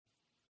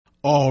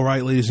All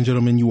right, ladies and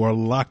gentlemen, you are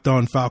Locked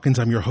On Falcons.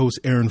 I'm your host,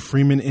 Aaron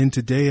Freeman, and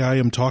today I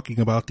am talking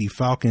about the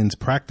Falcons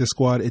practice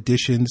squad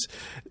additions,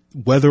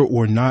 whether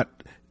or not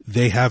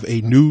they have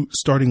a new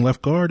starting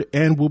left guard,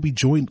 and we'll be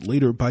joined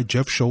later by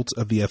Jeff Schultz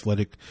of The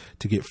Athletic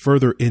to get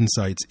further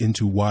insights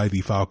into why the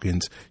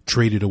Falcons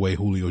traded away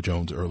Julio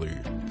Jones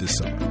earlier this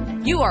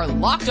summer. You are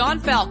Locked On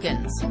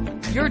Falcons,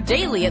 your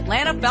daily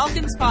Atlanta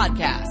Falcons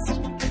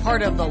podcast,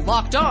 part of the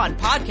Locked On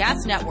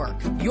Podcast Network,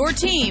 your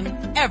team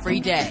every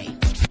day.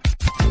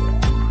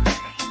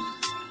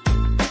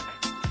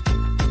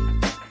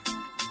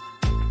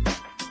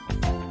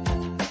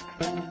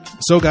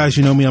 So, guys,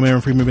 you know me. I'm Aaron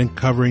Freeman. Been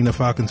covering the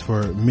Falcons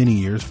for many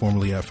years,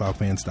 formerly at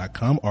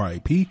FalcFans.com,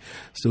 RIP.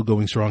 Still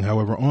going strong,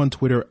 however, on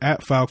Twitter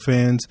at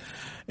FalcFans.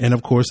 And,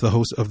 of course, the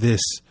host of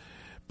this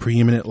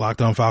preeminent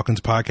Locked On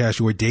Falcons podcast,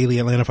 your daily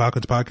Atlanta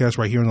Falcons podcast,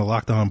 right here on the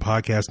Locked On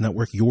Podcast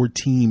Network, your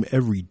team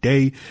every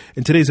day.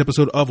 And today's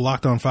episode of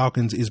Locked On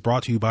Falcons is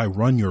brought to you by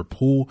Run Your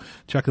Pool.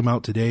 Check them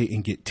out today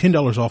and get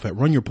 $10 off at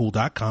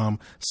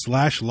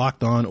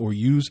runyourpool.com/lockedon or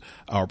use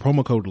our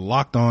promo code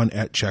LOCKEDON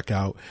at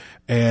checkout.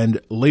 And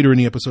later in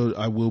the episode,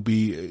 I will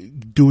be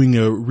doing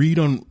a read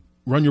on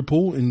Run Your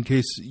Pool in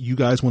case you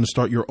guys want to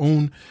start your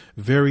own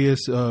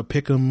various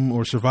pick'em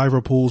or survivor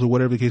pools or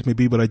whatever the case may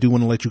be. But I do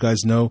want to let you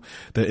guys know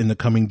that in the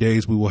coming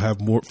days we will have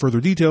more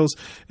further details,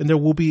 and there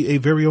will be a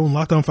very own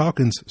Locked On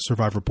Falcons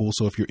survivor pool.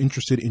 So if you're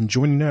interested in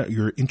joining that,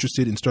 you're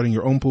interested in starting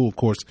your own pool, of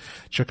course,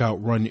 check out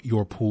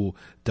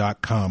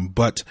runyourpool.com.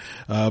 But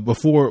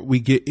before we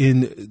get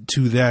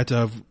into that,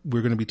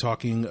 we're going to be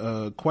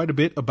talking quite a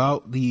bit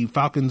about the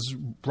Falcons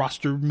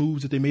roster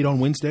moves that they made on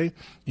Wednesday,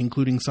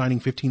 including signing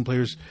 15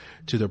 players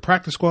to their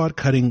practice squad,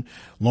 cutting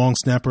long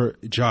snapper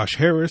Josh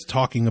Harris,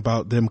 talking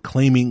about them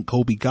claiming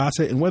Colby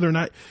Gossett and whether or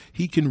not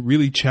he can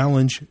really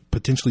challenge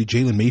potentially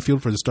Jalen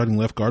Mayfield for the starting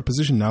left guard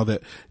position now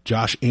that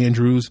Josh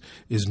Andrews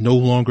is no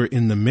longer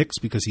in the mix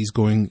because he's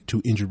going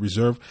to injured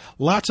reserve.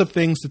 Lots of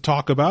things to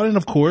talk about. And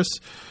of course,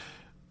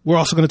 we're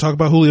also going to talk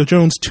about Julio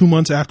Jones 2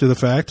 months after the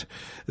fact,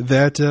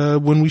 that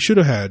when we should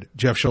have had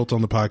Jeff Schultz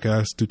on the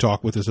podcast to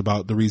talk with us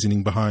about the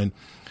reasoning behind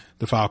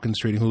the Falcons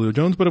trading Julio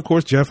Jones. But of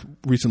course, Jeff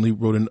recently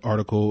wrote an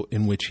article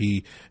in which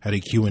he had a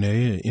Q&A,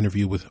 an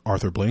interview with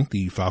Arthur Blank,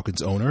 the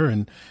Falcons owner.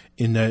 And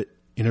in that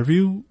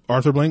interview,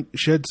 Arthur Blank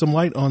shed some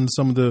light on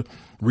some of the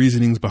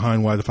reasonings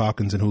behind why the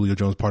Falcons and Julio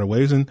Jones parted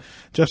ways. And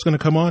Jeff's going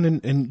to come on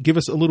and give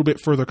us a little bit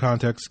further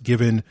context,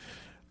 given,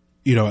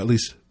 you know, at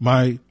least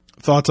my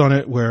thoughts on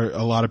it, where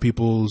a lot of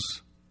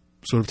people's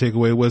sort of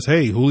takeaway was,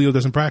 hey, Julio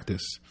doesn't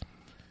practice.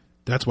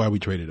 That's why we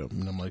traded him.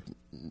 And I'm like,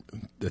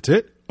 that's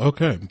it?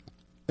 Okay.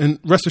 And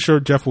rest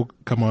assured, Jeff will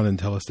come on and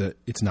tell us that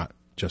it's not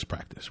just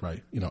practice,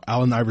 right? You know,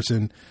 Allen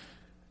Iverson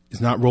is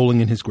not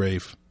rolling in his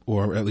grave,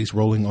 or at least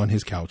rolling on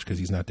his couch because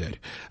he's not dead.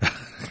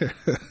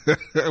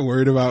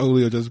 Worried about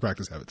Julio Jones'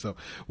 practice habits. So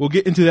we'll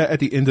get into that at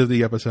the end of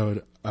the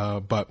episode.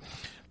 But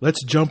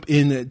let's jump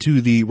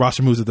into the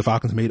roster moves that the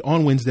Falcons made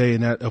on Wednesday,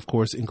 and that, of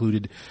course,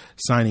 included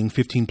signing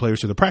 15 players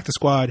to the practice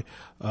squad,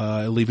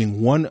 leaving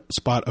one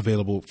spot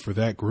available for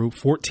that group.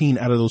 14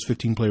 out of those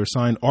 15 players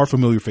signed are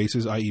familiar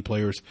faces, i.e.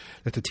 players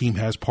that the team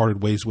has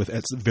parted ways with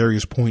at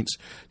various points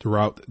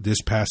throughout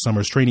this past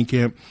summer's training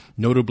camp.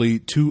 Notably,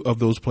 2 of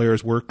those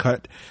players were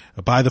cut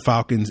by the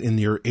Falcons in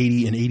their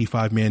 80 and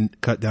 85-man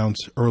cutdowns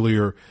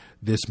earlier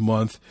this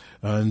month,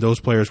 and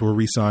those players were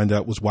re-signed.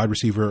 That was wide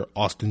receiver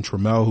Austin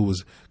Trammell, who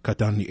was cut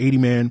down in the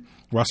 80-man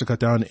roster cut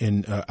down,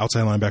 and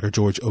outside linebacker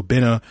George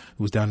Obinna,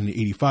 who was down in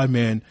the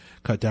 85-man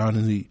cut down.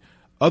 And the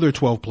other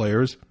 12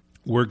 players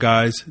were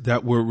guys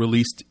that were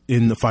released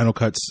in the final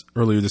cuts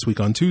earlier this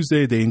week on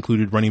Tuesday. They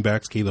included running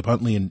backs Caleb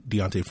Huntley and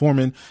Deontay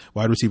Foreman,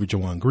 wide receiver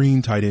Jawan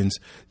Green, tight ends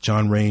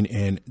John Rain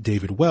and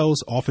David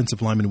Wells,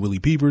 offensive lineman Willie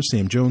Beavers,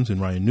 Sam Jones, and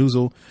Ryan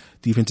Newsel,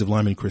 defensive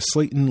lineman Chris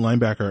Slayton,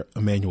 linebacker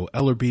Emmanuel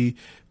Ellerby,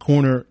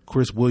 corner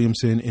Chris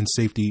Williamson, and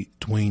safety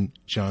Dwayne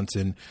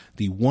Johnson.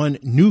 The one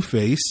new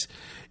face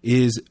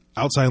is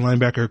outside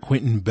linebacker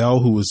Quentin Bell,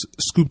 who was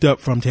scooped up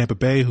from Tampa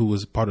Bay, who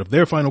was part of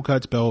their final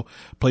cuts. Bell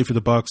played for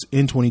the Bucs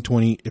in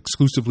 2020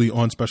 exclusively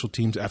on special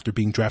teams after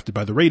being drafted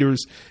by the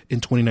Raiders in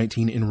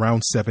 2019 in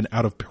round 7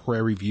 out of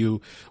Prairie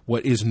View.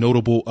 What is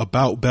notable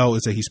about Bell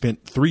is that he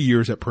spent 3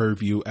 years at Prairie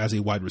View as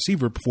a wide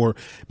receiver before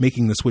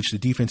making the switch to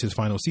defense his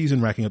final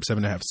season, racking up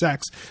 7.5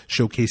 sacks,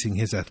 showcasing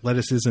his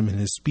athleticism and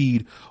his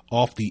speed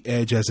off the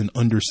edge as an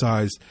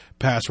undersized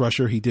pass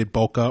rusher. He did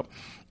bulk up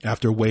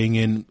after weighing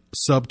in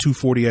sub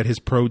 240 at his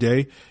pro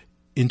day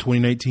in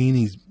 2019.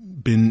 He's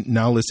been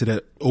now listed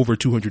at over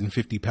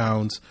 250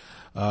 pounds.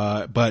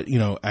 But, you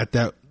know, at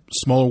that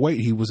smaller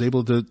weight, he was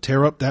able to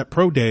tear up that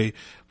pro day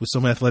with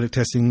some athletic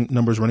testing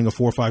numbers running a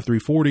 4.53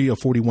 40, a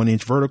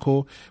 41-inch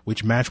vertical,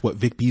 which matched what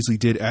Vic Beasley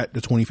did at the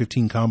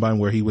 2015 Combine,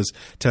 where he was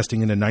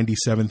testing in the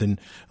 97th and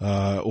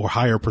or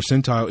higher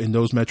percentile in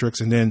those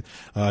metrics. And then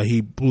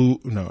he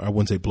I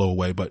wouldn't say blow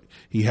away, but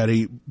he had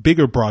a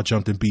bigger broad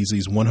jump than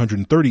Beasley's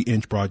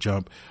 130-inch broad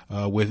jump,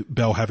 with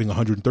Bell having a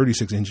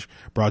 136-inch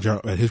broad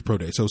jump at his pro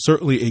day. So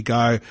certainly a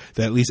guy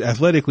that, at least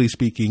athletically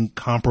speaking,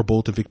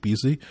 comparable to Vic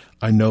Beasley.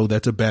 I know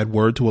that's a bad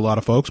word to a lot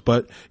of folks,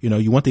 but, you know,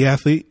 you want the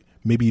athlete,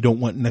 maybe you don't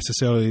want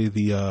necessarily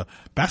the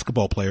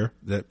basketball player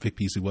that Vic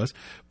Beasley was,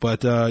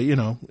 but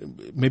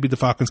maybe the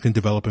Falcons can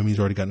develop him. He's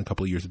already gotten a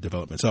couple of years of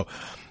development. So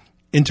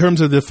in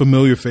terms of the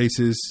familiar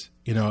faces,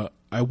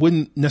 I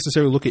wouldn't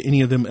necessarily look at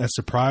any of them as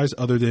surprise,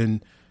 other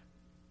than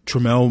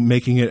Trammell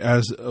making it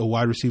as a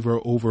wide receiver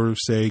over,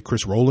 say,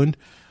 Chris Rowland.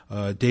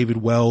 David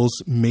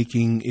Wells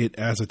making it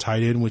as a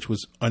tight end, which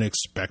was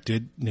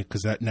unexpected,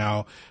 because that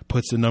now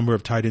puts the number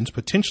of tight ends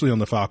potentially on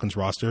the Falcons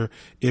roster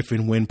if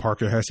and when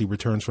Parker Hesse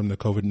returns from the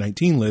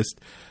COVID-19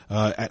 list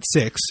at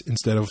 6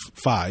 instead of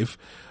 5.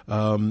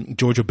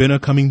 George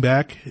Obinna coming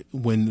back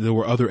when there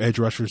were other edge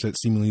rushers that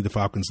seemingly the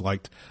Falcons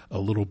liked a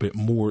little bit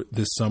more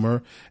this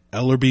summer.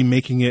 Ellerbe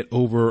making it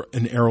over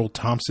an Errol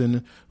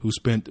Thompson, who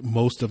spent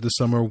most of the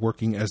summer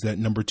working as that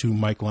number 2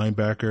 Mike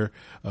linebacker,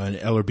 and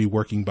Ellerbe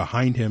working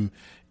behind him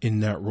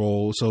in that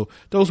role. So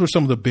those were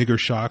some of the bigger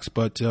shocks,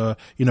 but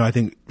I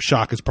think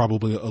shock is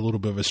probably a little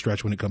bit of a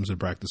stretch when it comes to the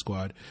practice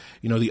squad.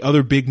 The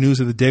other big news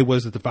of the day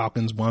was that the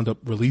Falcons wound up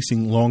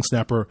releasing long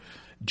snapper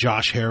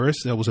Josh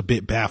Harris. That was a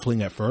bit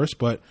baffling at first,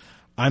 but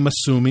I'm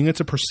assuming it's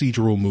a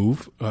procedural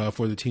move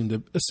for the team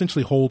to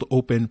essentially hold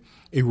open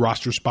a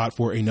roster spot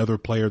for another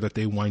player that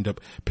they wind up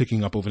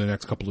picking up over the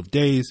next couple of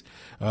days.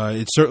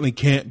 It certainly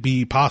can't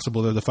be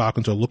possible that the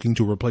Falcons are looking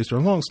to replace their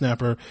long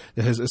snapper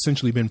that has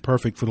essentially been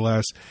perfect for the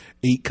last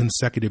 8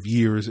 consecutive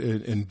years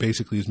and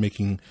basically is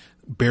making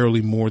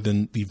barely more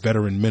than the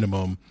veteran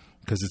minimum,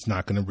 because it's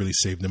not going to really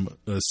save them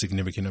a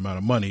significant amount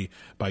of money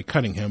by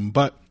cutting him.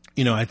 But,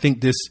 I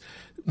think this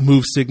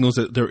move signals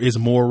that there is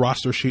more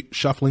roster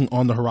shuffling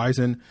on the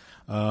horizon.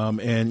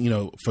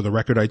 And for the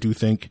record, I do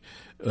think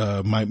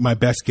my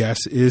best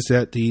guess is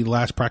that the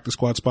last practice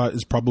squad spot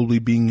is probably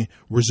being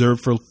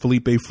reserved for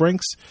Felipe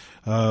Franks,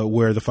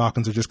 where the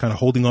Falcons are just kind of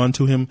holding on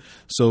to him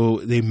so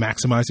they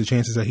maximize the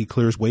chances that he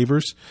clears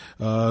waivers.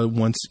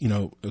 Once,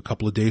 a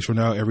couple of days from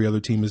now, every other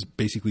team is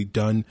basically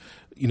done,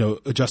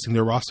 adjusting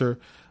their roster.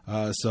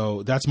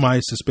 So that's my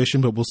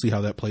suspicion, but we'll see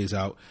how that plays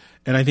out.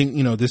 And I think,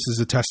 this is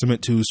a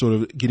testament to sort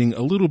of getting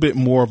a little bit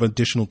more of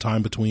additional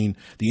time between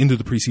the end of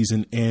the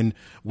preseason and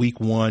week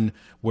 1,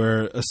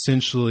 where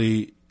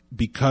essentially,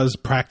 because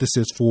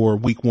practices for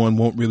week 1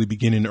 won't really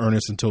begin in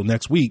earnest until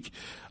next week,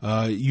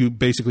 you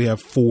basically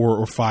have 4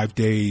 or 5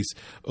 days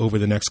over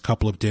the next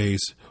couple of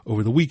days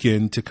over the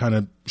weekend to kind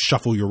of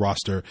shuffle your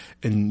roster.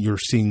 And you're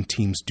seeing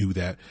teams do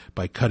that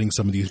by cutting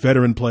some of these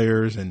veteran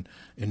players and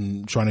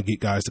trying to get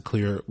guys to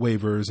clear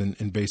waivers.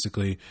 And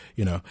basically,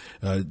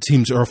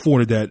 teams are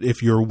afforded that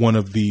if you're one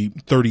of the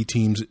 30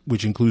 teams,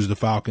 which includes the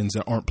Falcons,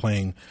 that aren't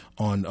playing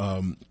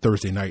on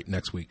Thursday night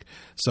next week.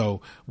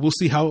 So we'll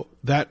see how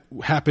that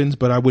happens,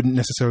 but I wouldn't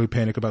necessarily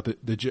panic about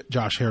the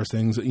Josh Harris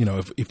things.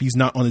 If he's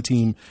not on the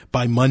team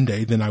by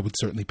Monday, then I would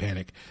certainly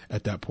panic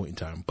at that point in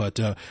time. But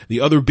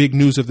the other big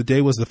news of the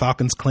day was the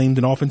Falcons claimed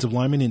an offensive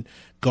lineman in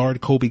guard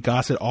Kobe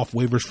Gossett off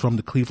waivers from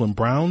the Cleveland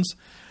Browns.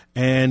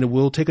 And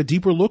we'll take a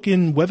deeper look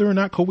in whether or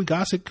not Kobe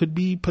Gossett could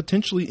be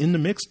potentially in the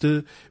mix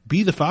to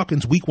be the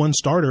Falcons' week 1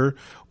 starter,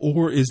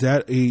 or is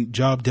that a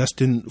job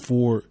destined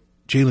for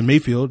Jalen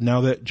Mayfield now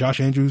that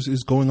Josh Andrews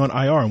is going on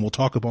IR? And we'll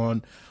talk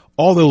about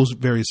all those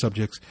various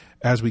subjects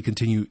as we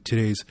continue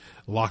today's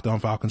Locked On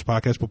Falcons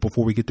podcast. But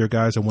before we get there,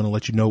 guys, I want to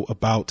let you know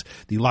about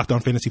the Locked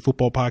On Fantasy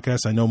Football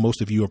podcast. I know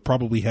most of you have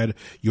probably had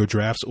your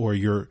drafts, or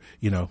you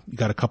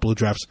got a couple of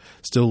drafts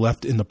still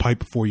left in the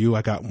pipe for you.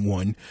 I got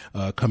one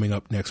coming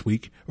up next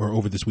week or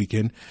over this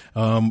weekend.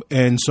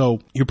 And so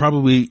you're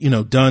probably,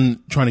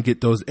 done trying to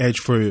get those edge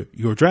for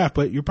your draft,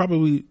 but you're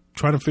probably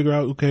trying to figure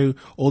out, okay,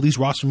 all these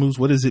roster moves,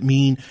 what does it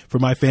mean for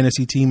my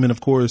fantasy team? And of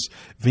course,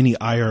 Vinny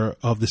Iyer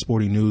of the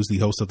Sporting News, the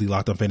host of the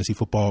Locked On Fantasy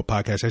Football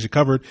podcast, has you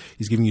covered.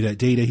 He's giving you that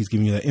data. He's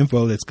giving you that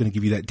info that's going to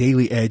give you that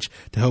daily edge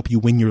to help you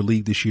win your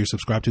league this year.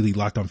 Subscribe to the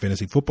Locked On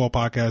Fantasy Football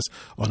podcast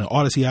on the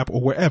Odyssey app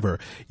or wherever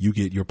you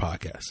get your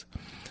podcasts.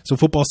 So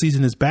football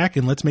season is back,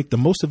 and let's make the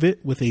most of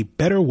it with a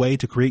better way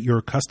to create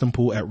your custom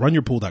pool at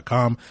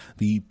runyourpool.com,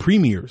 the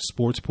premier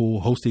sports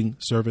pool hosting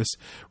service.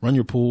 Run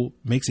Your Pool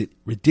makes it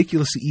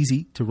ridiculously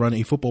easy to run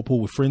a football pool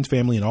with friends,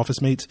 family, and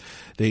office mates.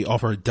 They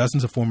offer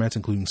dozens of formats,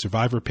 including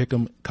Survivor,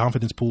 Pick'em,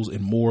 Confidence Pools,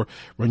 and more.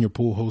 Run Your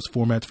Pool hosts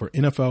formats for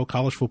NFL,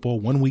 college football,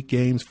 1-week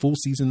games, full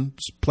season,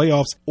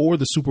 playoffs, or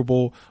the Super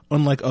Bowl.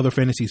 Unlike other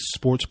fantasy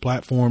sports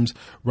platforms,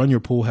 Run Your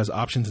Pool has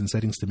options and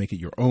settings to make it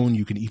your own.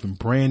 You can even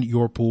brand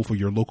your pool for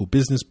your local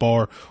business,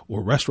 bar,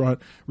 or restaurant.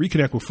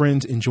 Reconnect with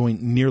friends and join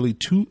nearly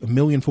 2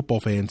 million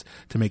football fans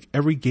to make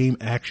every game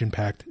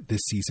action-packed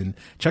this season.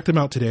 Check them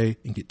out today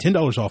and get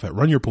 $10 off at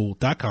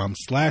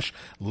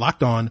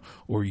runyourpool.com/lockedon,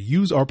 or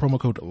use our promo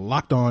code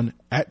LOCKEDON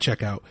at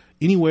checkout.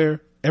 Anywhere,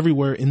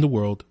 everywhere in the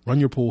world, Run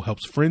Your Pool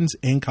helps friends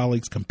and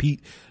colleagues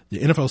compete. The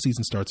NFL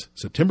season starts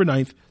September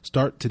 9th.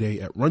 Start today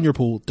at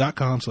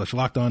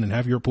runyourpool.com/lockedon and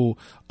have your pool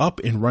up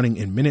and running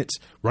in minutes.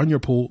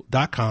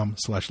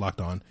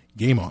 Runyourpool.com/lockedon.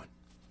 Game on.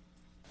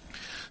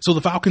 So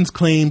the Falcons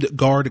claimed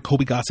guard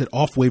Kobe Gossett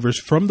off waivers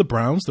from the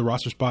Browns. The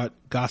roster spot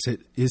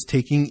Gossett is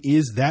taking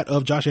is that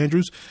of Josh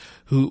Andrews,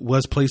 who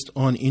was placed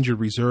on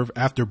injured reserve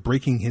after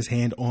breaking his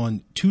hand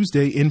on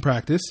Tuesday in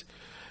practice.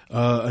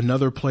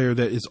 Another player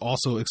that is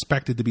also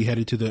expected to be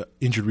headed to the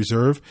injured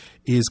reserve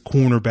is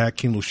cornerback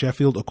Kendall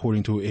Sheffield,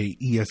 according to a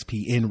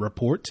ESPN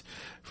report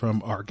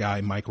from our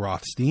guy Mike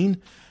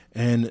Rothstein.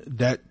 And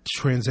that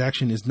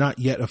transaction is not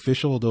yet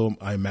official, although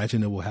I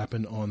imagine it will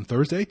happen on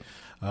Thursday.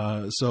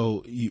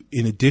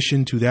 In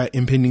addition to that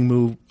impending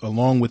move,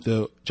 along with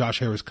the Josh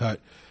Harris cut,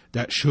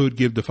 that should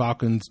give the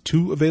Falcons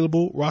 2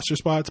 available roster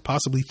spots,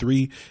 possibly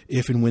 3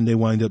 if and when they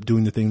wind up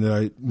doing the thing that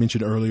I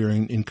mentioned earlier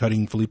in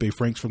cutting Felipe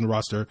Franks from the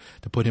roster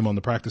to put him on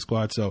the practice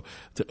squad. So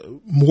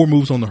more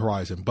moves on the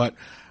horizon. But,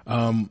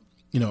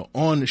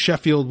 on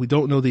Sheffield, we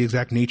don't know the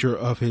exact nature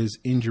of his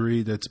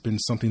injury. That's been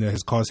something that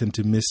has caused him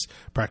to miss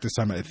practice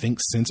time, I think,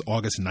 since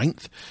August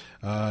 9th.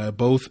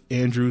 Both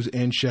Andrews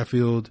and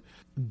Sheffield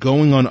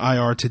going on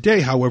IR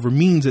today, however,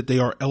 means that they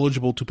are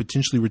eligible to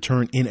potentially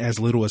return in as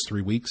little as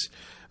 3 weeks.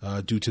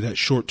 Due to that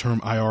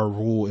short-term IR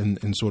rule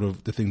and sort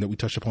of the thing that we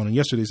touched upon in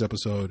yesterday's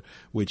episode,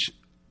 which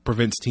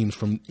prevents teams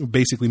from,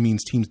 basically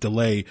means teams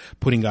delay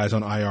putting guys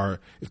on IR.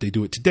 If they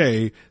do it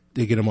today,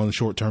 they get them on the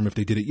short term. If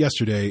they did it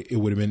yesterday, it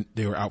would have been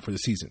they were out for the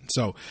season.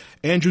 So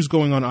Andrews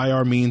going on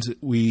IR means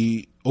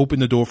we open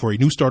the door for a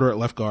new starter at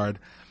left guard,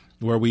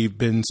 where we've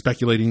been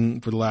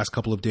speculating for the last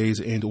couple of days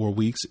and or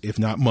weeks, if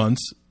not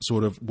months,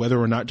 sort of whether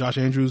or not Josh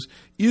Andrews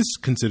is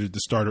considered the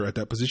starter at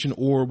that position,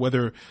 or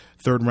whether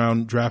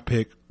third-round draft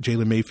pick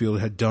Jalen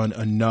Mayfield had done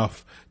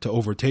enough to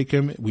overtake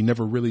him. We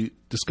never really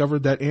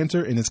discovered that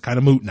answer, and it's kind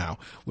of moot now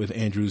with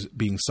Andrews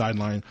being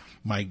sidelined.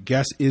 My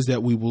guess is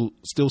that we will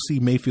still see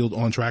Mayfield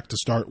on track to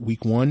start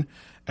week 1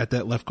 at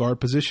that left guard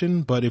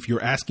position. But if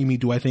you're asking me,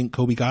 do I think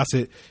Kobe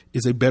Gossett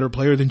is a better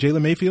player than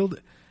Jalen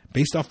Mayfield?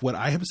 Based off what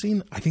I have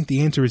seen, I think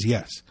the answer is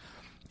yes.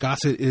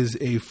 Gossett is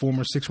a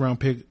former 6th-round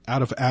pick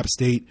out of App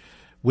State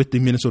with the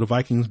Minnesota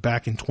Vikings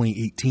back in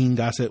 2018.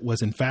 Gossett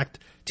was, in fact,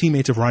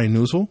 teammates of Ryan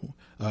Newsel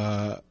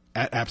at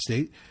App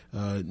State,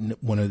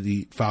 one of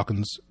the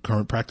Falcons'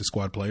 current practice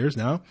squad players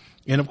now.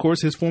 And, of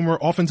course, his former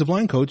offensive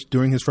line coach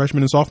during his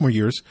freshman and sophomore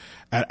years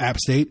at App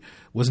State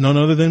was none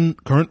other than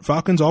current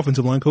Falcons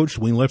offensive line coach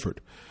Dwayne Ledford.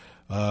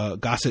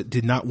 Gossett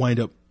did not wind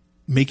up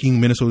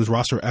making Minnesota's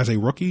roster as a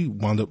rookie,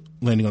 wound up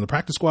landing on the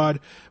practice squad,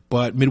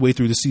 but midway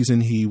through the season,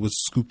 he was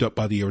scooped up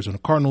by the Arizona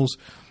Cardinals,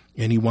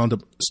 and he wound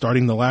up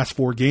starting the last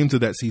 4 games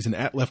of that season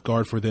at left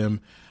guard for them,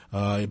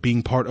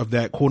 being part of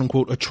that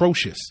quote-unquote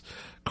atrocious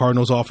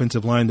Cardinals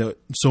offensive line that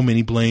so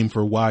many blame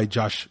for why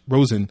Josh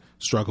Rosen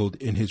struggled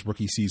in his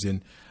rookie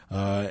season.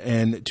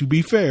 And to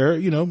be fair,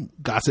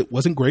 Gossett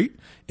wasn't great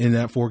in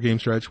that 4-game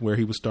stretch where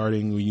he was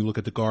starting. When you look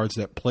at the guards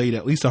that played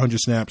at least 100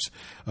 snaps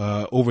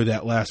over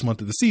that last month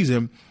of the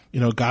season,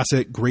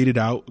 Gossett graded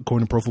out,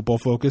 according to Pro Football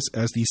Focus,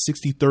 as the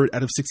 63rd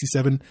out of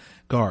 67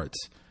 guards.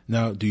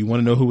 Now, do you want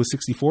to know who was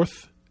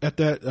 64th at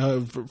that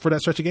for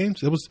that stretch of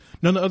games? It was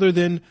none other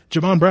than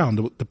Jamon Brown,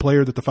 the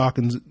player that the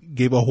Falcons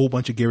gave a whole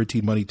bunch of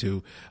guaranteed money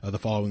to the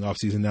following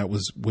offseason. That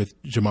was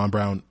with Jamon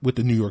Brown with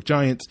the New York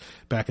Giants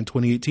back in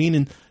 2018.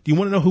 And do you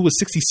want to know who was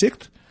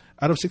 66th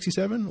out of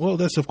 67? Well,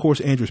 that's, of course,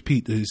 Andrews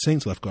Pete, the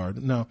Saints left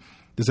guard. Now,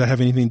 does that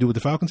have anything to do with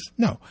the Falcons?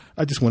 No.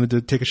 I just wanted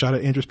to take a shot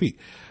at Andrews Pete.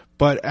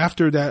 But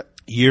after that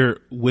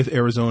year with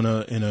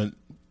Arizona and an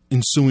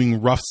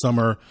ensuing rough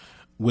summer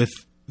with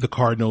the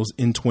Cardinals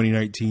in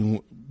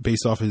 2019,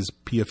 based off his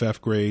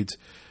PFF grades,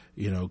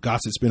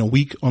 Gossett spent a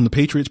week on the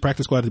Patriots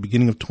practice squad at the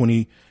beginning of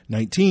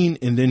 2019,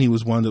 and then he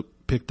was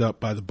picked up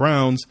by the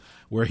Browns,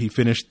 where he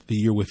finished the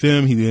year with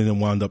them. He then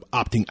wound up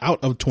opting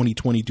out of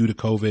 2020 due to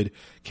COVID,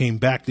 came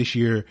back this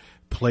year,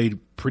 played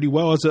pretty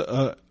well as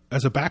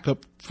a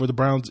backup for the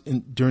Browns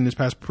during this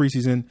past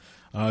preseason.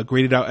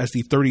 Graded out as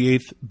the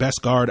 38th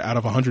best guard out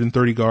of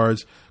 130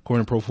 guards,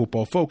 according to Pro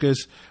Football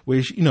Focus,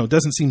 which,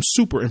 doesn't seem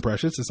super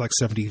impressive. It's like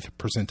 70th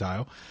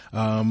percentile.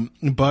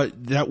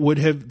 But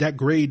that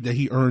grade that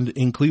he earned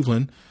in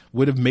Cleveland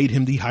would have made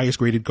him the highest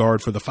graded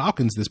guard for the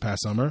Falcons this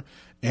past summer,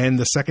 and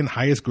the second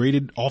highest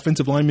graded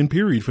offensive lineman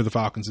period for the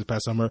Falcons this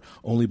past summer,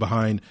 only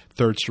behind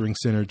 3rd string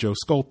center Joe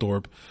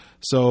Sculthorpe.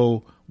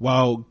 So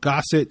while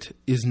Gossett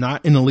is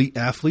not an elite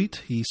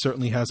athlete, he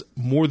certainly has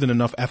more than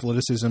enough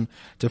athleticism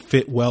to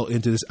fit well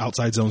into this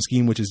outside zone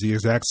scheme, which is the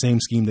exact same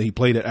scheme that he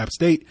played at App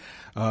State,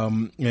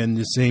 and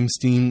the same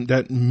scheme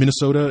that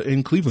Minnesota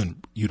and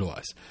Cleveland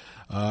utilize.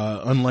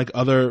 Unlike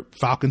other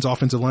Falcons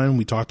offensive line,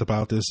 we talked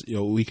about this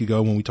a week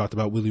ago when we talked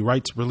about Willie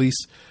Wright's release,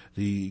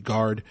 the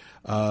guard.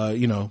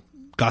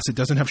 Gossett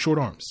doesn't have short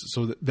arms,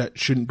 so that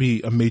shouldn't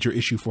be a major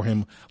issue for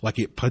him like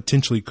it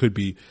potentially could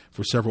be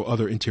for several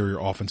other interior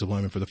offensive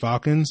linemen for the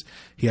Falcons.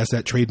 He has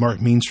that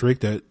trademark mean streak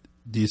that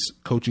this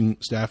coaching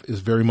staff is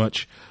very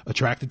much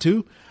attracted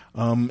to.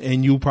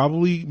 And you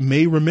probably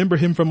may remember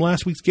him from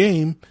last week's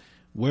game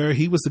where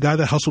he was the guy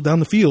that hustled down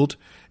the field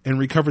and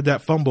recovered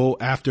that fumble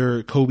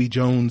after Kobe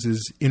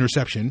Jones's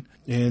interception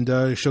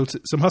and showed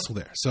some hustle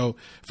there. So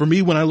for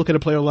me, when I look at a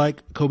player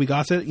like Kobe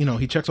Gossett,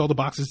 he checks all the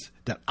boxes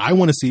that I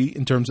want to see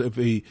in terms of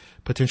a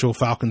potential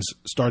Falcons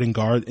starting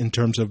guard, in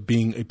terms of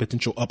being a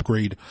potential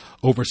upgrade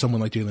over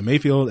someone like Jalen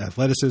Mayfield: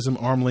 athleticism,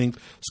 arm length,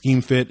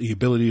 scheme fit, the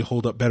ability to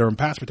hold up better in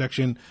pass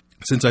protection.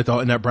 since I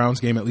thought in that Browns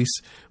game, at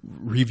least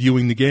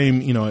reviewing the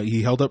game, you know,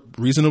 he held up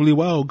reasonably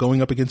well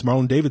going up against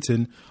Marlon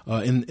Davidson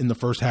in the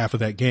first half of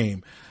that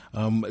game.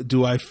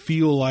 Do I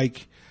feel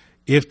like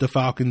if the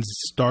Falcons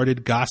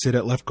started Gossett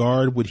at left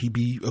guard, would he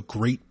be a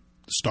great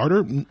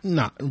starter?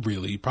 Not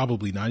really,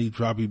 probably not. He'd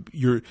probably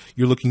you're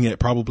looking at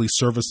probably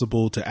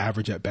serviceable to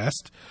average at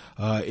best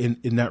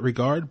in that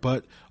regard.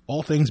 But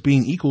all things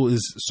being equal,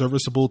 is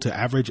serviceable to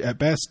average at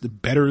best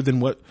better than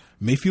what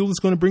Mayfield is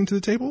going to bring to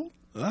the table?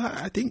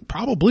 I think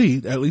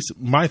probably. At least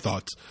my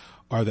thoughts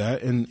are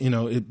that, and you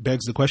know, it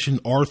begs the question: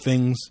 are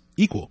things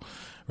equal?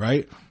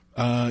 Right?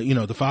 You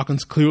know, the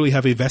Falcons clearly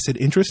have a vested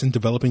interest in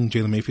developing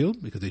Jalen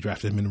Mayfield because they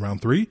drafted him in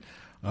round 3.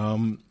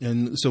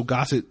 And so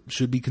Gossett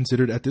should be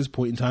considered at this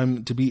point in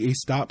time to be a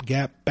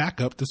stopgap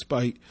backup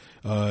despite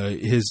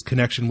his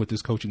connection with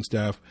his coaching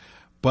staff.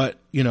 But,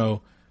 you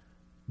know,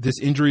 this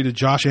injury to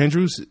Josh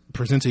Andrews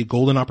presents a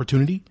golden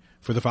opportunity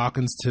for the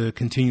Falcons to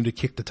continue to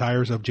kick the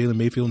tires of Jalen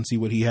Mayfield and see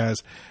what he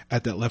has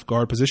at that left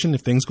guard position.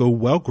 If things go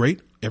well,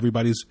 great.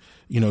 Everybody's,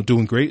 you know,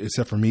 doing great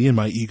except for me and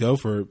my ego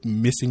for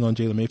missing on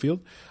Jalen Mayfield.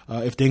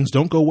 If things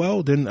don't go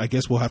well, then I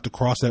guess we'll have to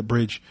cross that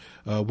bridge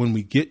when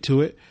we get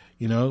to it.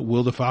 You know,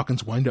 will the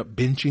Falcons wind up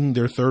benching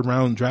their 3rd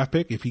round draft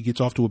pick if he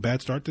gets off to a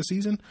bad start this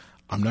season?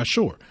 I'm not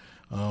sure.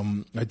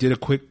 I did a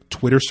quick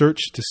Twitter search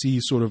to see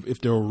sort of if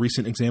there were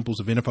recent examples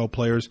of NFL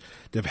players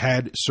that have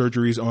had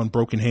surgeries on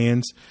broken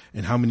hands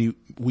and how many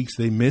weeks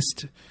they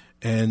missed.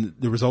 And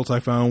the results I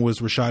found was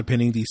Rashad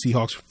Penny, the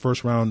Seahawks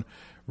 1st round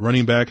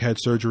running back, had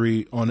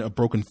surgery on a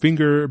broken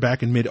finger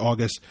back in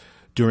mid-August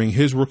during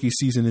his rookie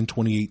season in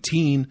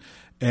 2018.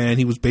 And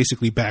he was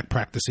basically back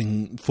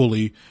practicing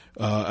fully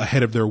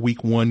ahead of their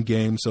week 1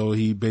 game. So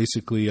he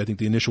basically, I think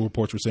the initial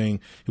reports were saying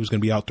he was going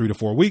to be out 3 to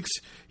 4 weeks.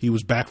 He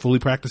was back fully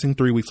practicing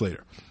 3 weeks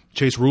later.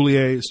 Chase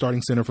Roulier,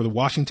 starting center for the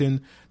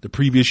Washington, the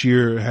previous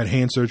year had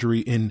hand surgery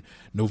in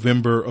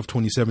November of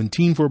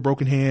 2017 for a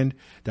broken hand.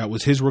 That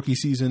was his rookie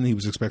season. He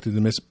was expected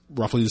to miss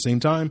roughly the same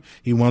time.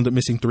 He wound up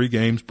missing 3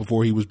 games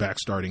before he was back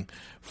starting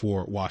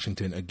for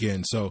Washington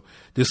again. So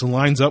this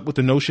lines up with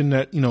the notion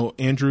that, you know,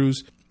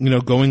 Andrews, you know,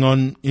 going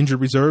on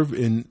injured reserve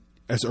in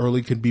as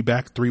early could be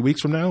back 3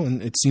 weeks from now.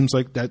 And it seems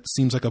like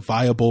a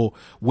viable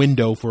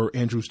window for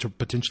Andrews to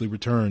potentially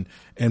return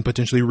and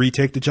potentially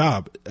retake the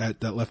job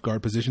at that left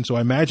guard position. So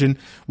I imagine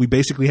we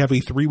basically have a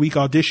 3-week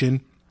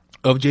audition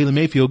of Jalen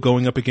Mayfield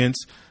going up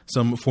against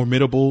some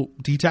formidable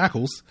D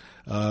tackles.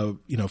 You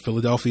know,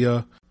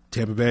 Philadelphia,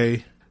 Tampa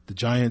Bay, the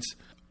Giants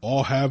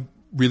all have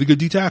really good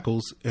D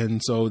tackles.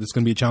 And so it's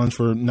going to be a challenge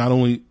for not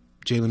only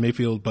Jalen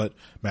Mayfield, but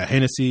Matt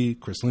Hennessy,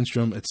 Chris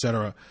Lindstrom,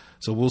 etc.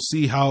 So we'll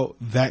see how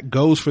that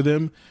goes for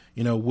them.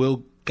 You know,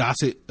 will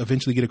Gossett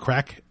eventually get a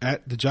crack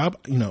at the job?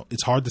 You know,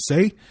 it's hard to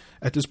say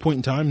at this point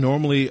in time.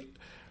 Normally,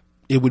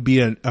 it would be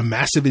a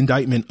massive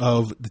indictment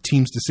of the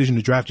team's decision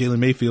to draft Jalen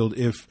Mayfield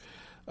if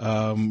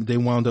they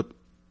wound up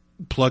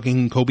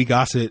plugging Kobe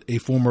Gossett, a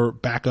former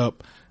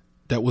backup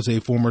that was a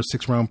former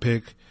 6th round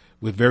pick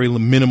with very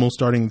minimal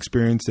starting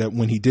experience that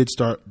when he did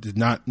start did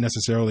not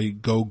necessarily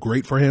go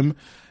great for him.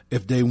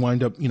 If they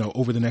wind up, you know,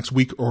 over the next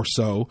week or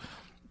so,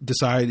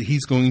 decide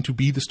he's going to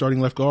be the starting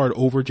left guard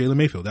over Jalen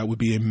Mayfield, that would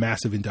be a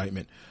massive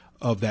indictment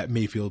of that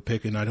Mayfield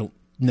pick. And I don't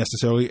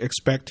necessarily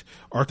expect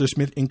Arthur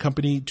Smith and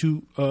company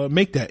to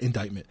make that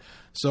indictment.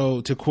 So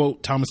to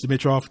quote Thomas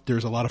Dimitroff,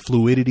 there's a lot of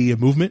fluidity and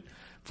movement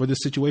for this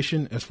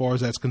situation. As far as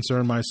that's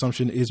concerned, my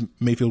assumption is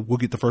Mayfield will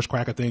get the first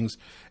crack at things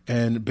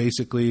and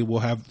basically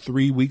will have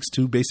 3 weeks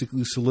to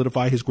basically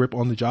solidify his grip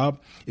on the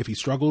job if he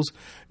struggles.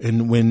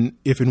 And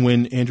if and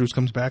when Andrews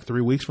comes back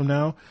 3 weeks from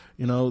now,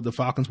 you know, the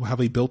Falcons will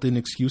have a built-in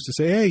excuse to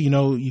say, hey, you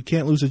know, you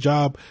can't lose a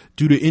job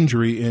due to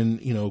injury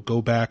and, you know,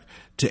 go back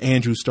to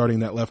Andrews starting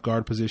that left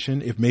guard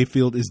position. If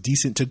Mayfield is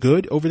decent to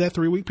good over that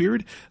 3-week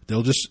period,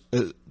 they'll just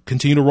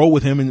continue to roll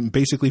with him and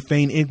basically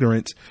feign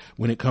ignorance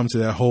when it comes to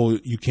that whole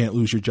you can't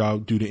lose your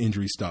job due to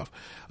injury stuff.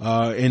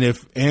 And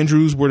if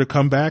Andrews were to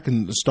come back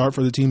and start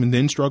for the team and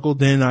then struggle,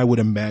 then I would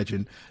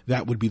imagine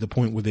that would be the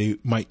point where they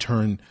might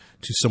turn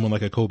to someone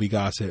like a Kobe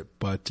Gossett.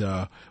 But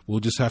we'll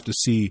just have to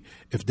see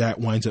if that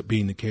winds up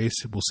being the case.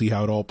 We'll see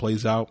how it all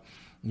plays out.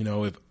 You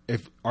know,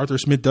 if Arthur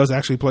Smith does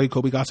actually play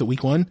Kobe Gossett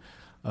week 1,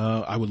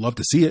 I would love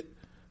to see it.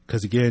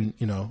 Because again,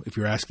 you know, if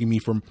you're asking me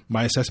from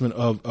my assessment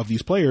of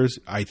these players,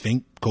 I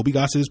think Kobe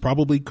Gossett is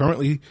probably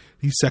currently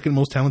the 2nd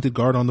most talented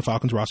guard on the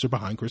Falcons roster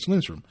behind Chris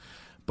Lindstrom.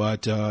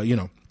 But, you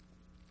know,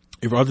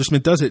 if Arthur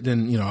Smith does it,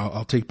 then, you know,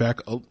 I'll take back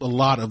a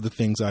lot of the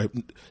things I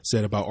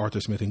said about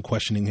Arthur Smith and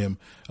questioning him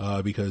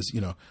because,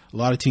 you know, a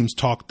lot of teams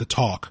talk the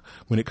talk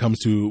when it comes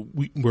to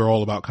we're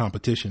all about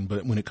competition.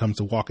 But when it comes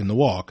to walking the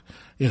walk,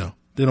 you know,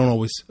 they don't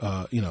always,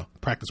 you know,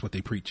 practice what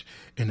they preach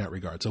in that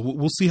regard. So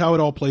we'll see how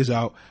it all plays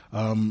out.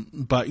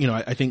 But, you know,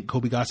 I think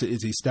Kobe Gossett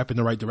is a step in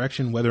the right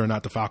direction. Whether or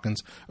not the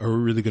Falcons are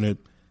really going to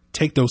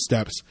take those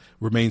steps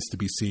remains to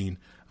be seen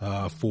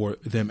for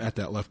them at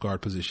that left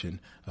guard position.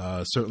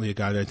 Certainly a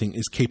guy that I think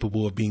is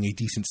capable of being a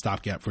decent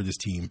stopgap for this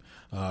team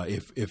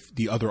if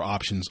the other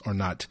options are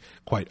not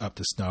quite up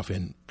to snuff.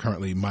 And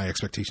currently my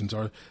expectations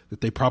are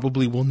that they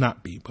probably will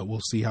not be, but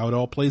we'll see how it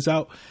all plays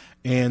out.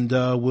 And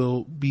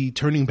we'll be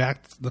turning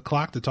back the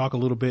clock to talk a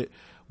little bit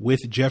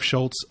with Jeff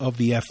Schultz of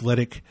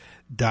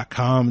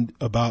theathletic.com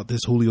about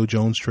this Julio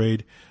Jones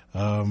trade.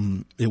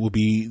 It will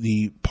be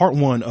the part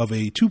one of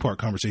a two-part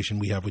conversation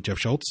we have with Jeff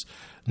Schultz.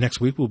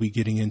 Next week, we'll be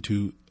getting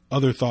into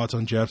other thoughts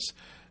on Jeff's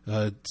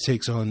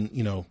takes on,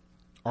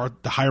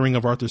 the hiring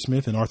of Arthur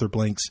Smith and Arthur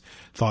Blank's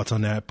thoughts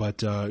on that.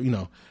 But,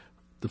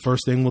 the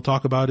first thing we'll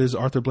talk about is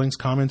Arthur Blank's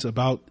comments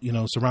about,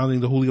 surrounding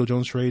the Julio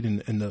Jones trade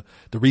and the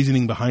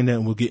reasoning behind that.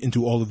 And we'll get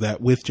into all of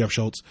that with Jeff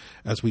Schultz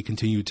as we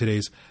continue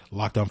today's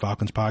Locked On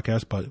Falcons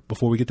podcast. But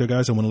before we get there,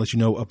 guys, I want to let you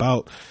know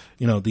about,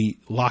 the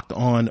Locked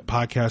On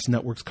Podcast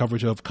Network's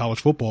coverage of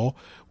college football,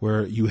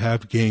 where you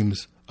have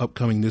games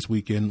upcoming this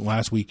weekend,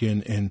 last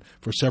weekend, and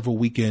for several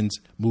weekends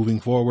moving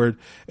forward.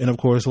 And of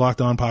course,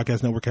 Locked On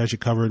Podcast Network has you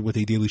covered with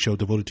a daily show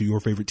devoted to your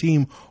favorite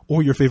team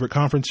or your favorite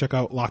conference. Check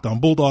out Locked On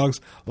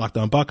Bulldogs, Locked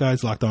On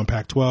Buckeyes, Locked On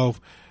Pac-12,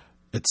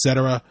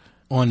 etc.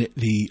 on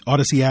the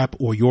Odyssey app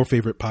or your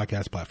favorite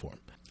podcast platform.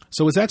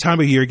 So it's that time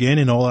of year again,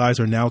 and all eyes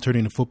are now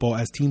turning to football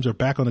as teams are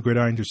back on the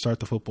gridiron to start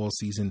the football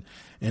season.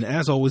 And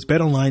as always,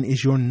 BetOnline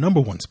is your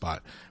number one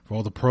spot for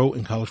all the pro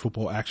and college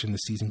football action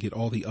this season. Get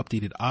all the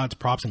updated odds,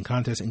 props, and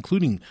contests,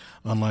 including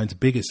online's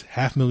biggest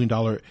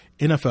 $500,000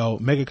 NFL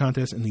mega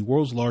contest and the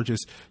world's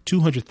largest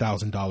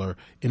 $200,000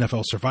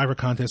 NFL Survivor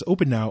contest.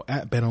 Open now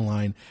at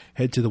BetOnline.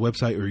 Head to the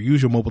website or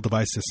use your mobile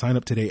device to sign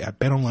up today at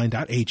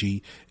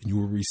betonline.ag, and you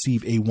will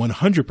receive a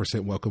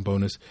 100% welcome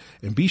bonus.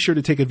 And be sure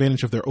to take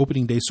advantage of their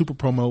opening day super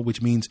promo,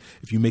 which means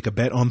if you make a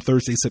bet on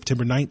Thursday,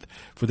 September 9th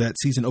for that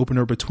season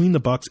opener between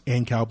the Bucs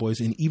and Cowboys,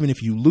 and even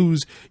if you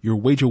lose, your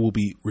wager will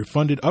be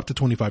refunded up to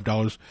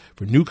 $25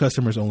 for new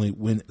customers only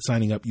when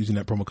signing up using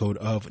that promo code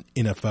of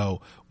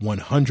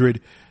NFL100.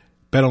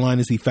 BetOnline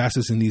is the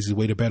fastest and easiest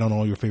way to bet on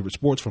all your favorite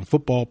sports, from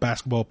football,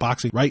 basketball,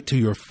 boxing, right to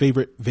your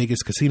favorite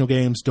Vegas casino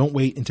games. Don't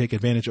wait and take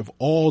advantage of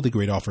all the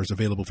great offers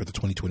available for the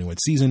 2021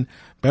 season.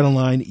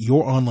 BetOnline,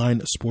 your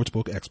online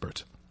sportsbook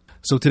experts.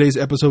 So today's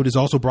episode is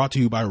also brought to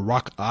you by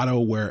Rock Auto,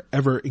 where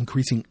ever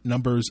increasing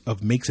numbers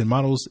of makes and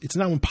models, it's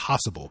now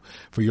impossible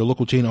for your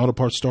local chain auto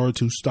parts store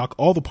to stock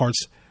all the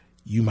parts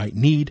you might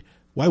need.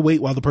 Why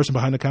wait while the person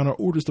behind the counter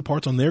orders the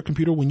parts on their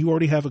computer when you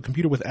already have a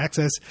computer with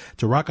access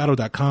to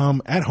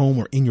rockauto.com at home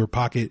or in your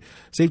pocket?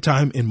 Save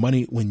time and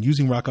money when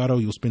using Rock Auto.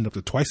 You'll spend up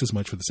to twice as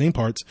much for the same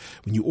parts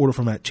when you order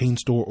from that chain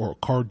store or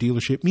car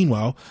dealership.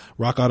 Meanwhile,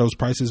 Rock Auto's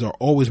prices are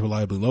always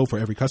reliably low for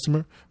every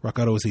customer. Rock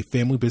Auto is a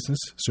family business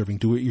serving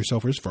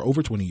do-it-yourselfers for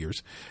over 20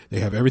 years. They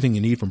have everything you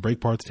need, from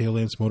brake parts, tail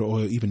lamps, motor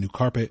oil, even new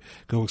carpet.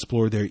 Go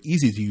explore their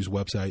easy-to-use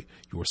website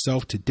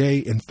yourself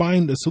today and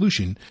find a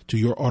solution to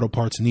your auto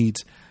parts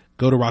needs.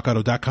 Go to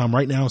rockauto.com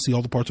right now and see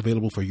all the parts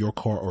available for your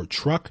car or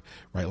truck.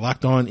 Right,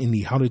 Locked On in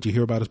the How Did You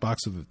Hear About Us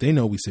box so that they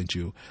know we sent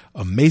you.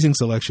 Amazing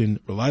selection,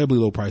 reliably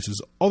low prices,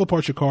 all the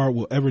parts your car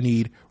will ever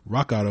need.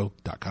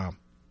 rockauto.com.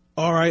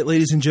 All right,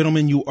 ladies and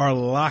gentlemen, you are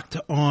Locked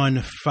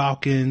On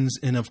Falcons.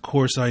 And of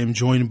course, I am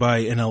joined by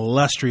an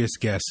illustrious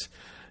guest,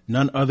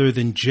 none other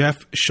than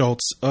Jeff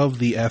Schultz of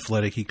The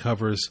Athletic. He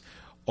covers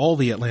all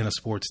the Atlanta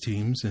sports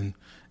teams and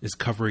is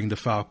covering the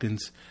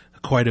Falcons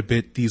quite a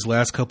bit these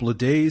last couple of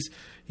days.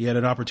 He had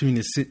an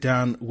opportunity to sit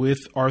down with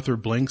Arthur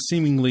Blank,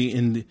 seemingly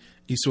in the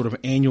sort of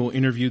annual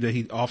interview that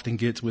he often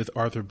gets with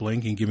Arthur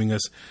Blank, and giving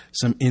us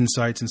some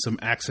insights and some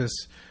access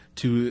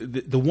to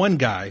the one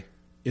guy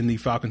in the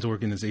Falcons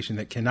organization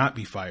that cannot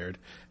be fired,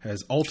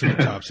 has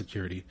ultimate top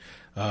security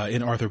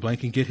in Arthur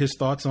Blank, and get his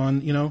thoughts on,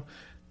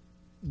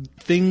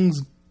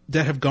 things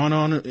that have gone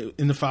on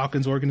in the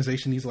Falcons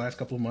organization these last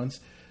couple of months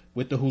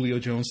with the Julio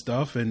Jones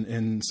stuff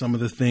and some of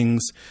the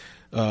things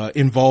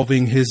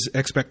involving his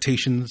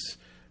expectations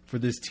for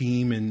this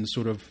team, and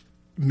sort of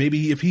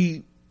maybe if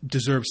he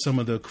deserves some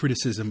of the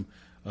criticism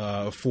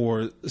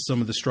for some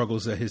of the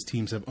struggles that his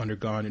teams have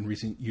undergone in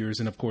recent years.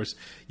 And of course,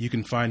 you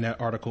can find that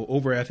article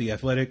over at The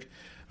Athletic.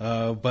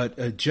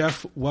 But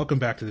Jeff, welcome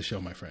back to the show,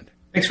 my friend.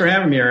 Thanks for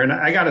having me, Aaron.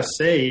 I got to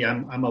say,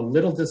 I'm a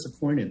little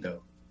disappointed,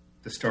 though,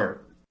 to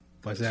start.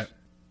 Why's that?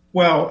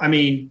 Well, I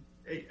mean,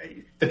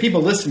 the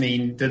people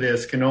listening to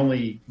this can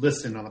only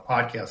listen on the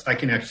podcast. I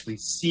can actually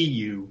see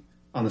you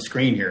on the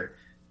screen here.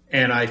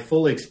 And I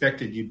fully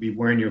expected you'd be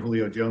wearing your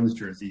Julio Jones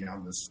jersey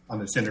on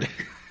this interview.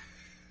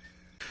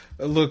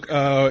 Look,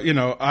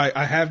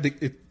 I have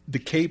the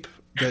cape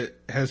that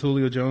has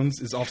Julio Jones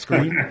is off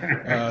screen,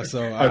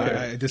 so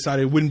okay. I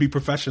decided it wouldn't be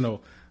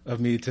professional of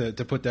me to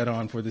put that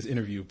on for this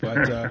interview.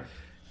 But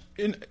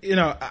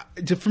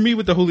for me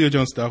with the Julio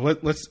Jones stuff,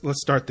 let's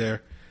start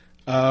there.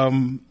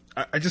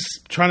 I just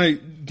trying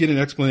to get an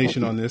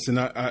explanation on this, and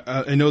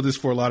I know this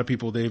for a lot of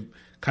people. They've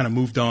kind of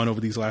moved on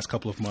over these last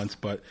couple of months,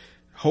 but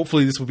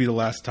hopefully this will be the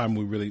last time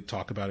we really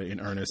talk about it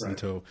in earnest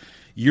until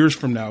years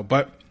from now.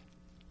 But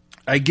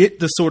I get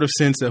the sort of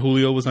sense that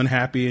Julio was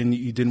unhappy and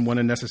you didn't want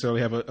to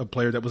necessarily have a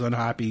player that was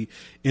unhappy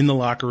in the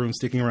locker room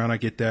sticking around. I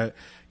get that.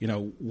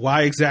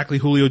 Why exactly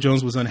Julio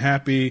Jones was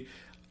unhappy,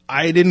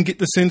 I didn't get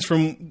the sense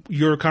from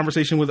your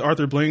conversation with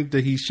Arthur Blank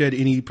that he shed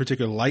any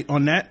particular light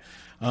on that.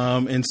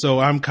 And so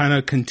I'm kind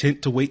of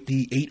content to wait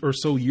the 8 or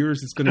so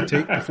years it's going to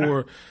take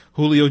before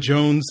Julio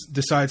Jones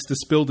decides to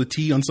spill the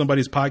tea on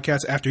somebody's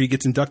podcast after he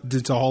gets inducted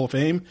into Hall of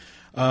Fame.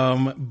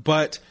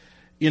 But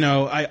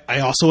I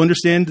also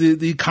understand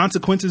the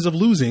consequences of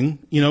losing.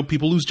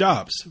 People lose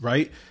jobs,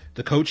 right?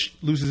 The coach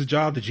loses a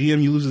job, the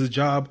GM loses a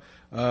job,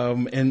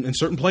 and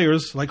certain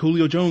players like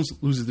Julio Jones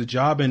loses the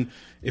job. And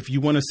if you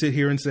want to sit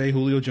here and say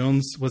Julio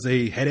Jones was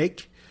a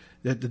headache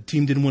that the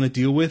team didn't want to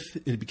deal with,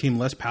 it became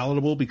less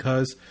palatable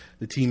because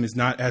the team is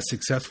not as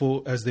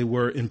successful as they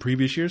were in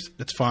previous years,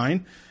 that's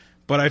fine.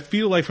 But I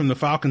feel like from the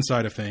Falcons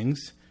side of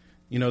things,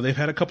 they've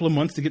had a couple of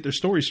months to get their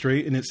story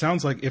straight. And it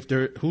sounds like if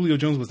Julio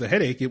Jones was the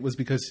headache, it was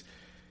because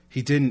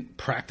he didn't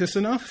practice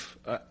enough.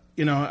 I'm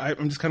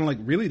just kind of like,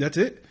 really, that's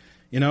it?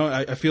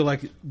 I feel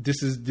like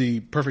this is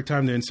the perfect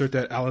time to insert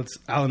that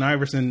Allen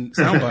Iverson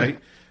soundbite.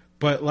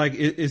 But like,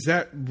 is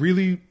that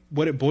really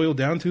what it boiled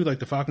down to? Like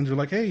the Falcons are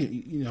like,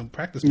 hey,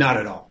 practice. Not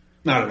at all.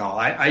 Not at all.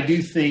 I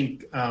do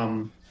think,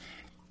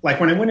 like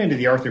when I went into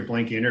the Arthur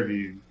Blank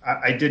interview,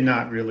 I did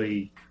not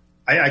really,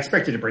 I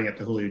expected to bring up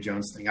the Julio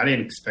Jones thing. I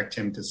didn't expect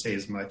him to say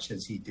as much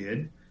as he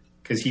did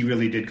because he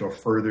really did go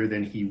further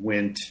than he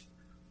went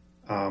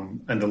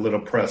and the little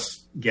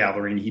press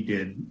gathering he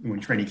did when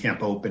training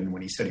camp opened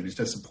when he said he was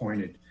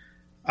disappointed.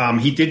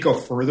 He did go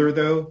further,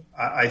 though.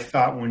 I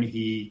thought when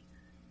he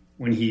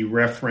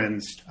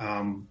referenced,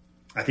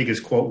 I think his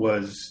quote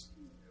was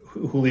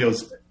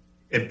Julio's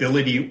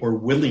ability or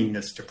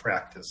willingness to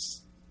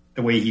practice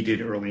the way he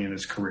did early in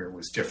his career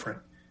was different.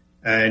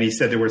 And he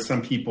said there were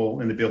some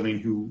people in the building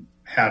who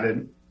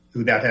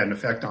that had an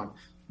effect on.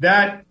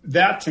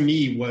 That to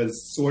me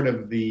was sort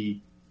of the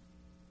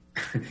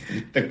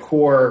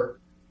core,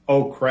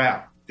 oh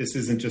crap, this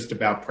isn't just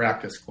about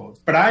practice quotes.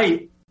 But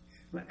I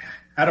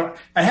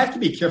have to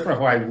be careful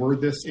how I word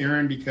this,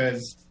 Aaron,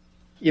 because,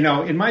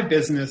 in my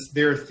business,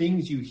 there are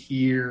things you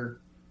hear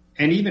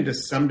and even to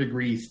some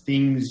degree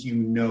things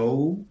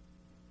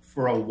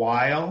for a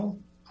while,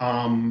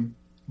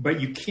 but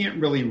you can't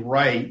really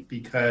write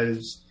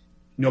because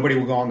nobody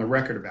will go on the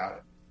record about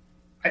it.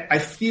 I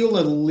feel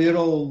a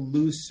little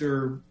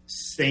looser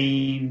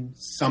saying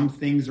some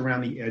things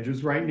around the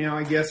edges right now,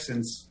 I guess,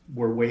 since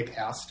we're way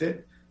past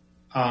it.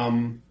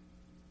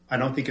 I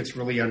don't think it's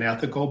really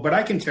unethical, but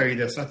I can tell you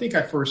this. I think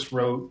I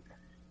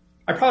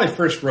probably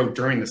first wrote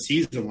during the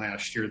season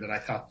last year that I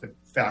thought the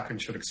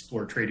Falcons should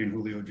explore trading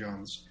Julio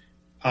Jones.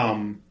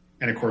 And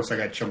of course I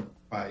got jumped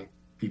by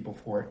people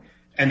for it.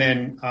 And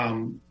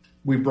then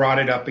we brought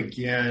it up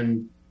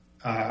again,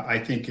 I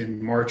think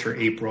in March or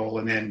April.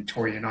 And then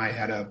Tori and I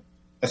had a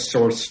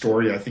source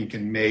story, I think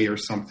in May or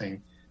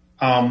something.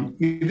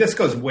 This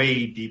goes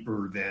way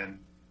deeper than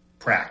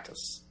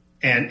practice.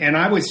 And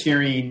I was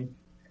hearing,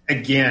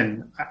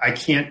 again, I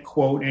can't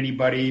quote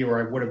anybody or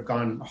I would have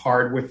gone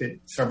hard with it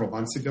several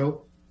months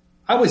ago.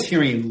 I was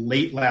hearing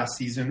late last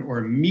season or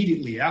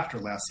immediately after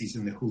last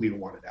season that Julio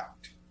wanted out.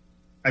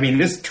 I mean,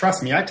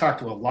 trust me, I talked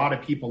to a lot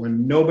of people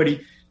and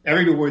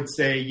everybody would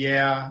say,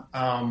 yeah,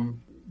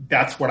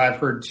 that's what I've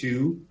heard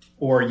too.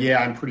 Or yeah,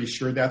 I'm pretty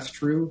sure that's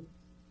true.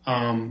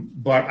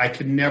 But I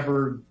could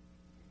never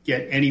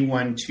get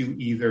anyone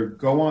to either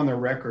go on the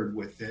record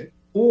with it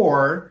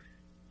or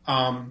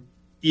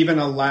even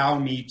allow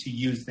me to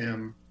use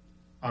them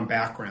on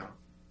background.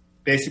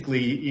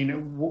 Basically,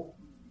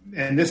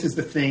 and this is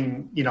the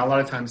thing, a lot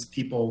of times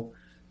people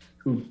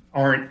who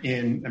aren't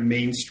in a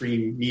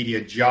mainstream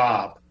media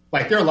job,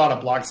 like there are a lot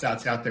of blog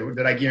sites out there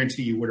that I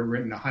guarantee you would have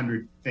written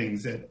 100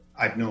 things that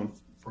I've known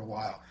for a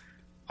while.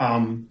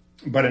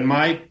 But in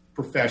my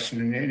profession,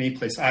 in any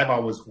place I've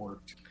always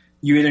worked,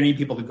 you either need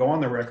people to go on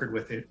the record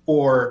with it,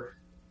 or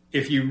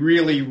if you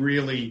really,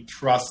 really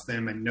trust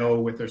them and know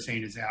what they're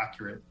saying is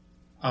accurate,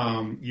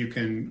 you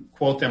can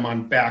quote them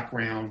on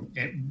background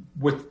and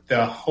with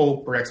the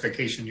hope or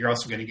expectation you're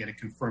also going to get it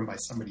confirmed by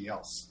somebody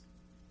else,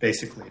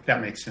 basically, if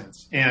that makes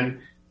sense. And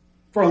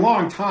for a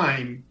long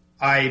time,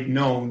 I've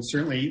known,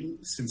 certainly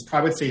since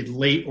I would say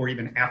late or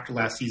even after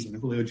last season,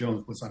 Julio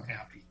Jones was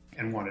unhappy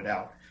and wanted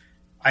out.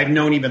 I've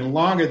known even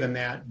longer than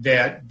that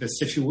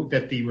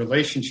the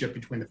relationship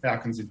between the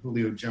Falcons and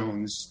Julio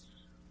Jones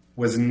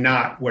was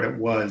not what it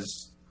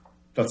was,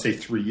 let's say,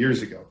 3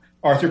 years ago.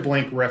 Arthur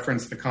Blank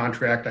referenced the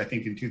contract, I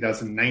think, in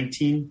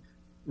 2019.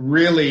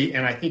 Really,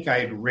 and I think I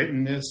had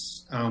written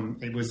this,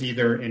 it was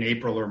either in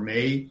April or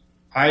May,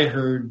 I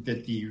heard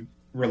that the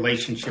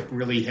relationship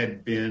really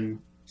had been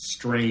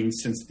strained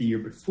since the year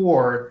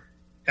before.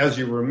 As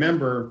you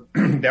remember,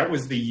 that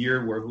was the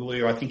year where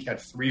Julio, I think, had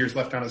 3 years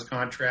left on his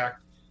contract.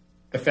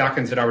 The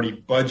Falcons had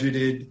already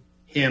budgeted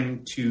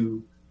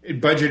to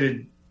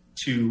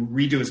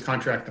redo his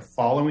contract the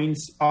following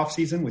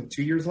offseason with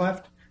 2 years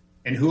left.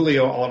 And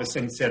Julio all of a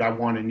sudden said, I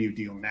want a new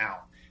deal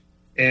now.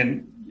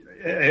 And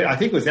I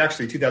think it was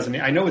actually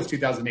 2008. I know it was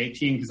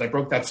 2018 because I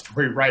broke that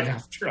story right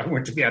after I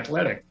went to the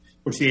Athletic,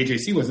 which the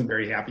AJC wasn't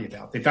very happy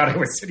about. They thought I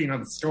was sitting on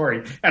the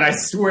story, and I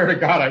swear to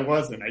God I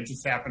wasn't. I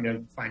just happened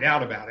to find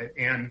out about it.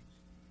 And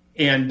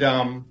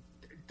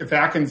the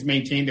Falcons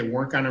maintained they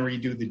weren't going to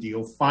redo the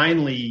deal.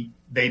 Finally,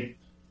 I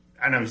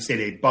don't know if you say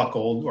they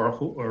buckled,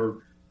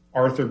 or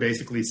Arthur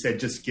basically said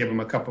just give him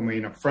a couple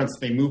million up front. So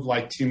they moved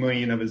like $2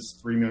 million of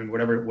his $3 million,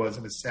 whatever it was,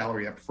 of his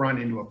salary up front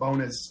into a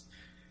bonus,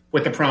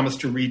 with the promise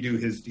to redo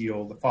his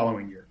deal the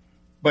following year.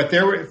 But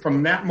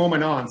from that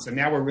moment on, so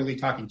now we're really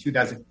talking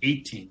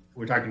 2018.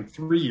 We're talking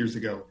 3 years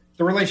ago.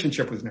 The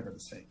relationship was never the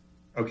same,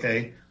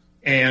 okay?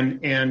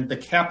 And the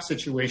cap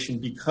situation,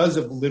 because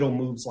of little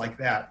moves like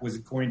that, was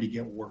going to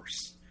get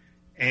worse.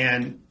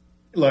 And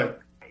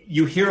look,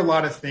 you hear a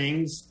lot of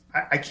things.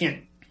 I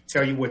can't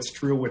tell you what's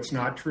true, what's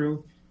not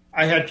true.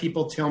 I had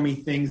people tell me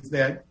things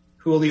that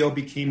Julio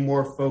became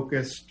more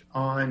focused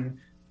on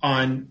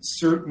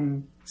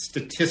certain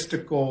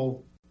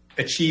statistical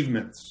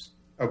achievements,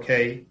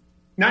 okay?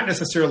 Not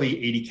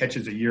necessarily 80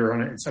 catches a year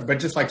on it, but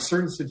just like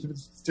certain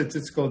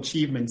statistical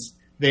achievements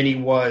than he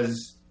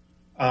was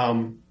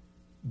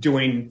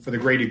doing for the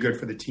greater good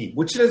for the team,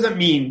 which doesn't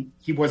mean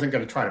he wasn't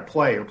going to try to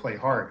play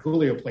hard.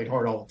 Julio played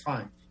hard all the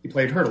time. He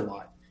played hurt a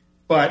lot.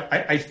 But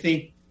I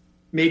think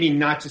maybe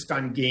not just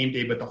on game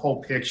day, but the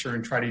whole picture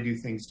and try to do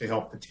things to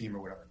help the team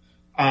or whatever.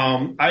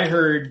 I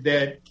heard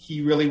that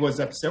he really was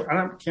upset.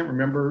 Can't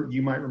remember.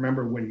 You might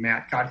remember when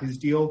Matt got his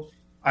deal.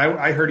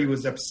 I heard he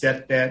was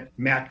upset that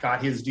Matt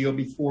got his deal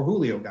before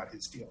Julio got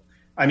his deal.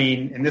 I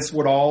mean, and this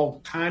would all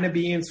kind of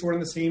be in sort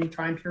of the same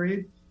time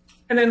period.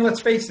 And then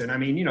let's face it. I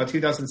mean,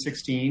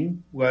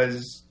 2016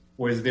 was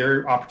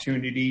their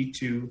opportunity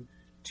to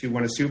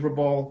win a Super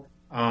Bowl.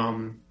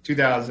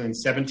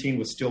 2017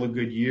 was still a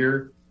good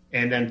year,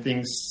 and then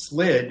things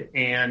slid.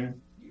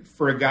 And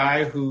for a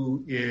guy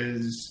who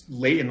is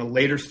late in the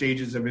later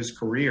stages of his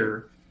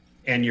career,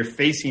 and you're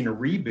facing a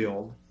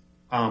rebuild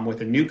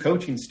with a new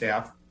coaching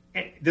staff,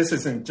 this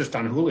isn't just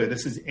on Julio.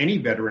 This is any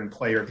veteran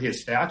player of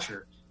his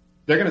stature.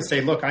 They're going to say,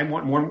 look, I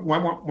want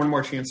one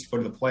more chance to go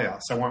to the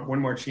playoffs. I want one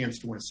more chance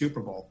to win a Super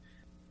Bowl.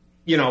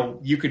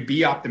 You could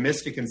be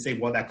optimistic and say,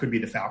 well, that could be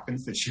the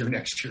Falcons this year,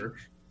 next year.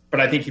 But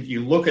I think if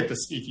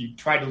you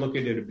try to look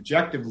at it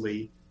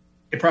objectively,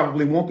 it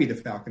probably won't be the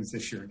Falcons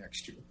this year or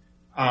next year.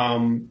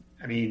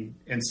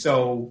 And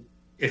so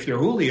if you're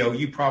Julio,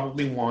 you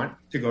probably want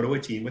to go to a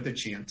team with a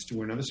chance to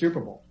win another Super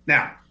Bowl.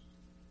 Now,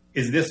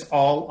 is this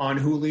all on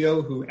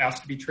Julio who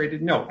asked to be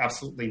traded? No,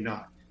 absolutely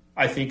not.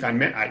 I think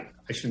I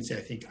shouldn't say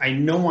I think. I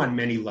know on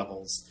many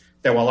levels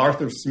that while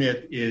Arthur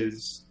Smith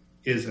is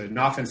an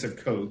offensive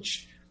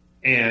coach,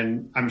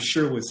 and I'm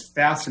sure was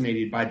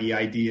fascinated by the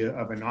idea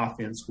of an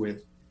offense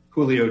with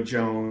Julio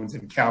Jones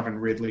and Calvin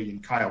Ridley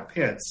and Kyle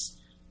Pitts,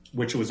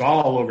 which was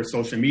all over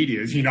social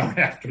media,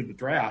 after the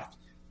draft.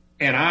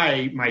 And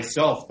I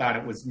myself thought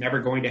it was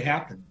never going to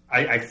happen.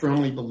 I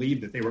firmly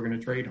believed that they were going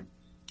to trade him.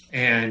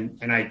 And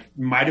I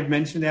might have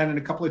mentioned that in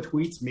a couple of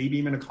tweets, maybe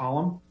even a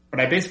column, but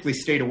I basically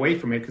stayed away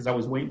from it because I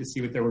was waiting to see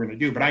what they were going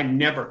to do. But I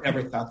never,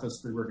 ever thought those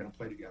three were going to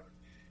play together.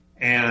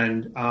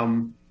 And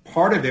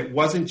part of it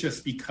wasn't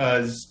just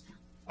because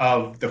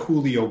of the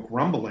Julio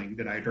grumbling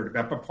that I'd heard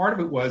about, but part of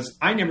it was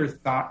I never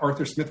thought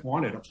Arthur Smith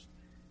wanted him.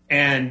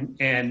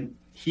 And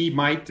he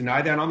might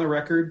deny that on the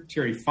record.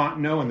 Terry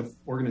Fontenot and the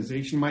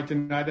organization might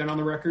deny that on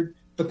the record.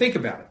 But think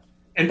about it.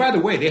 And by the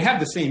way, they have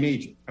the same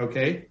agent,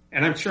 okay?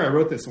 And I'm sure I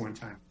wrote this one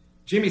time.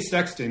 Jimmy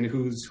Sexton,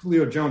 who's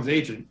Julio Jones'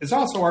 agent, is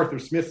also Arthur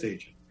Smith's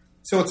agent.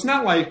 So it's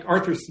not like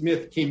Arthur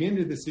Smith came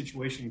into the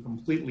situation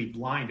completely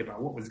blind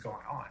about what was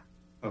going on,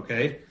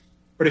 okay?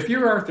 But if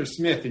you're Arthur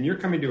Smith and you're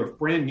coming to a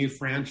brand new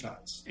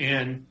franchise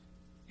and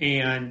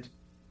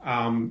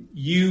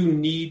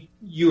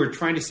you are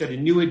trying to set a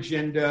new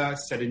agenda,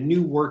 set a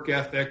new work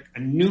ethic, a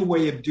new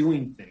way of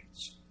doing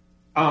things.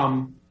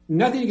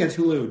 Nothing against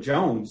Julio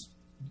Jones,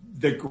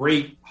 the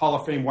great Hall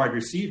of Fame wide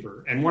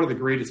receiver and one of the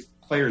greatest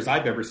players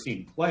I've ever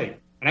seen play.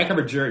 And I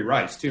covered Jerry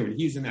Rice too, and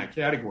he's in that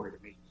category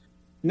to me.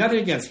 Nothing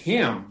against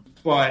him,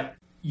 but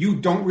you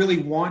don't really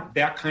want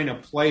that kind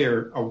of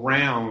player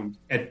around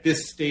at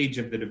this stage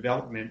of the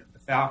development of the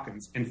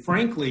Falcons. And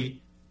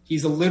frankly,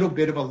 he's a little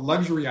bit of a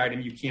luxury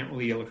item you can't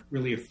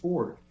really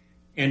afford.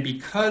 And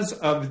because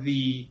of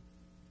the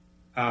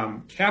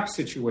cap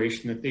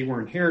situation that they were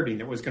inheriting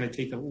that was going to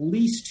take at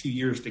least 2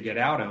 years to get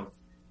out of,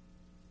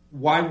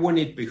 why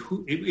wouldn't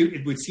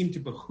it would seem to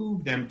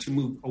behoove them to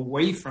move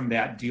away from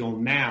that deal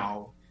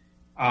now,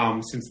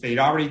 since they'd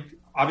already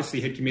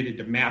obviously had committed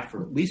to Matt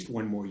for at least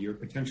one more year,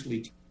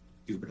 potentially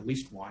two, but at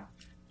least one.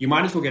 You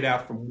might as well get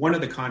out from one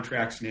of the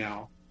contracts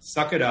now,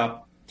 suck it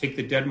up, take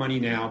the dead money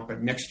now,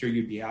 but next year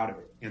you'd be out of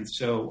it. And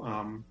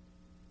so,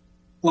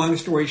 long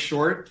story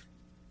short,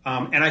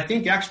 and I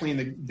think actually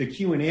in the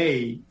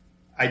Q&A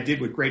I did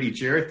with Grady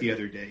Jarrett the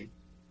other day,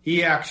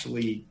 he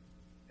actually,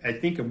 I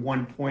think at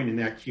one point in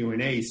that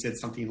Q&A, he said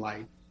something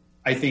like,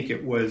 I think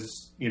it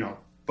was,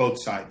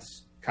 both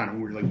sides kind of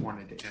really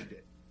wanted to end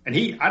it. And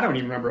I don't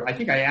even remember, I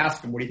think I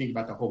asked him, what do you think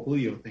about the whole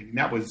Julio thing? And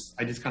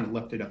I just kind of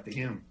left it up to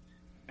him.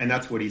 And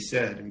that's what he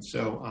said. And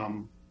so,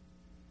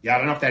 I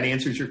don't know if that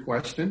answers your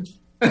question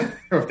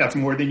or if that's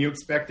more than you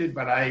expected,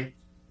 but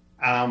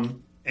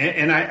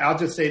I'll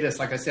just say this.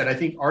 Like I said, I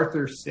think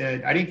Arthur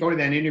said, I didn't go to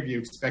that interview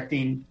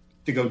expecting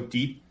to go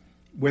deep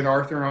with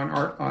Arthur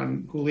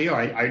on Julio.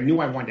 I knew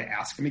I wanted to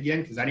ask him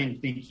again because I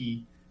didn't think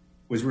he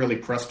was really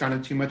pressed on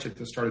it too much at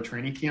the start of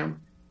training camp.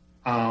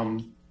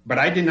 But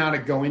I did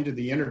not go into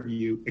the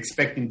interview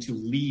expecting to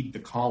lead the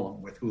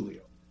column with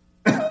Julio.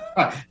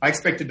 I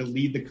expected to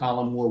lead the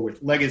column more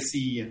with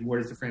legacy and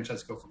where does the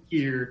franchise go from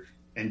here?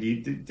 And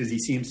does he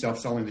see himself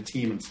selling the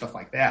team and stuff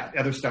like that?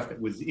 Other stuff that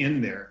was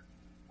in there.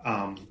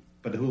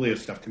 But the Julio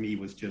stuff to me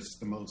was just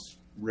the most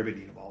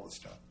riveting of all the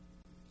stuff.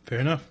 Fair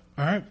enough.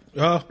 All right.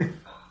 Well,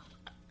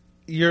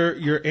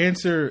 your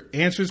answer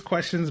answers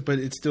questions, but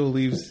it still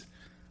leaves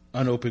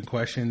unopened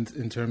questions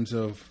in terms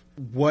of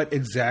what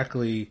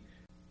exactly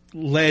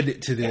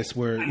led to this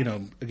where,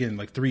 again,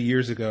 like 3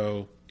 years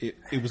ago, it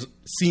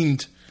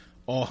seemed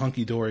all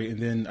hunky-dory, and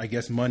then I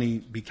guess money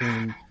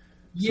became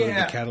sort of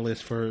the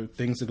catalyst for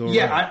things to go right.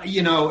 I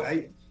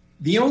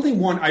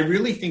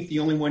really think the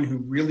only one who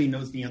really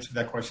knows the answer to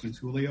that question is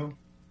Julio.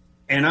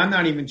 And I'm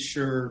not even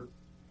sure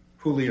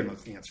Julio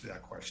knows the answer to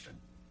that question.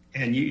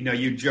 And,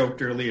 you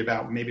joked earlier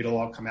about maybe it'll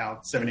all come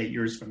out 7-8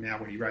 years from now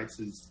when he writes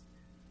his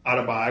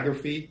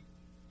autobiography.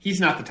 He's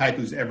not the type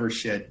who's ever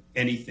shed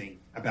anything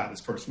about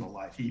his personal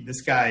life. This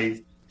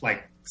guy,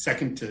 like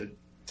second to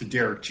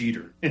Derek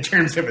Jeter in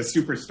terms of a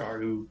superstar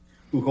who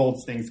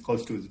holds things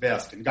close to his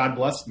vest. And God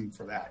bless him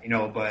for that,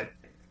 but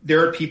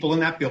there are people in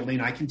that building,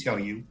 I can tell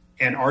you,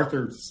 and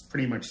Arthur's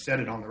pretty much said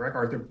it on the record,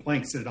 Arthur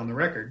Blank said it on the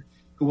record,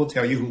 who will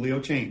tell you Julio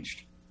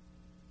changed.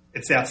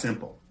 It's that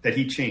simple, that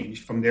he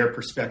changed from their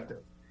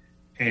perspective.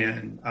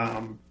 And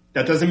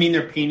that doesn't mean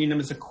they're painting him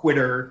as a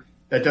quitter.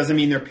 That doesn't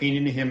mean they're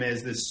painting him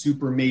as this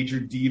super major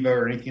diva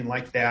or anything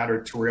like that,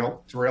 or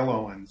Terrell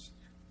Owens,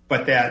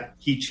 but that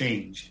he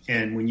changed.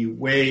 And when you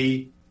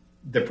weigh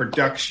the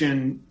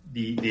production,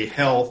 the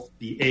health,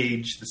 the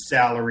age, the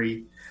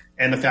salary,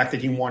 and the fact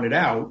that he wanted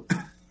out,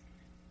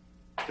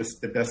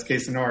 the best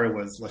case scenario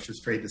was let's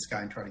just trade this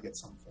guy and try to get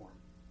some for him.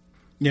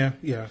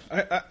 Yeah.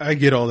 I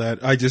get all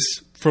that. I get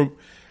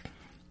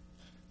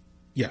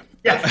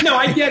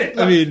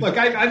it. Look,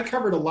 I've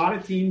covered a lot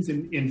of teams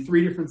in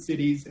 3 different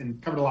cities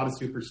and covered a lot of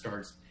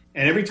superstars.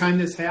 And every time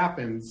this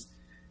happens,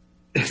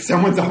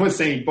 someone's always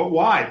saying, but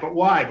why?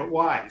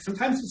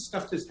 Sometimes this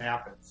stuff just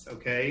happens,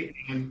 okay?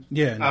 And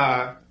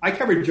I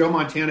covered Joe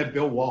Montana,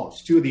 Bill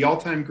Walsh, 2 of the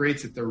all-time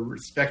greats at their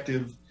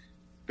respective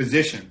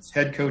positions,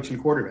 head coach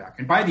and quarterback.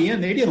 And by the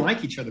end, they didn't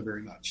like each other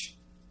very much,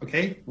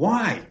 okay?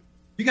 Why?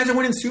 You guys are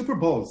winning Super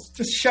Bowls.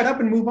 Just shut up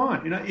and move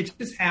on. It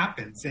just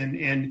happens.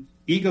 And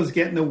egos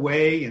get in the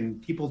way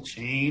and people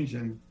change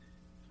and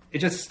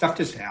stuff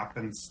just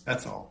happens.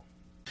 That's all.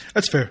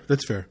 That's fair.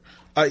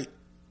 I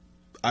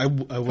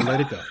will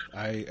let it go.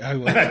 I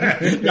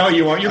will. No,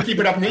 you won't. You'll keep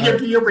it up.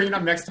 You'll bring it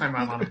up next time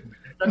I'm on it.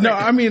 No,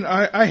 I mean,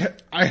 I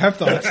have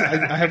thoughts.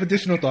 I have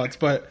additional thoughts,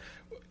 but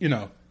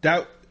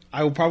that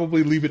I will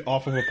probably leave it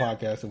off of a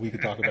podcast and we can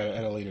talk about it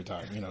at a later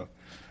time.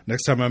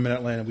 Next time I'm in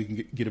Atlanta, we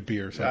can get a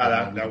beer or something.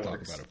 And we can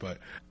talk about it. But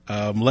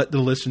let the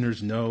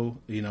listeners know,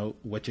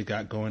 what you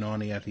got going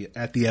on at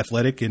the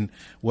Athletic and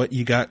what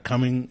you got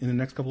coming in the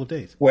next couple of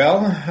days.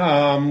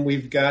 Well,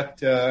 we've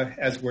got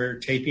as we're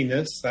taping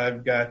this,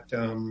 I've got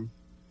the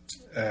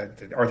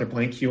Arthur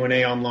Blank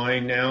Q&A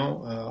online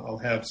now. I'll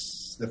have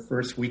the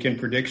first weekend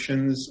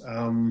predictions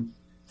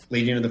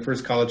leading into the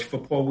first college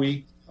football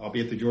week. I'll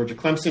be at the Georgia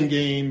Clemson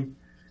game.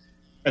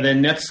 And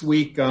then next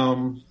week,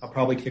 I'll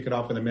probably kick it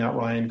off with a Matt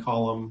Ryan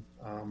column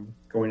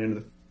going into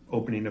the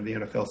opening of the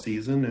NFL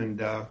season, and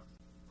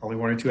probably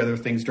 1 or 2 other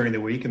things during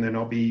the week. And then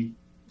I'll be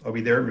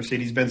there at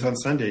Mercedes-Benz on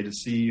Sunday to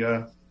see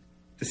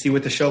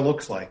what the show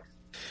looks like.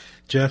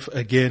 Jeff,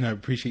 again, I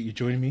appreciate you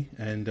joining me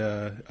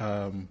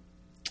and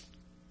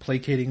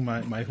placating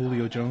my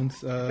Julio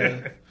Jones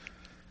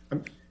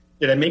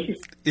Did I make you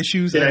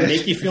issues? Did I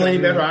make you feel any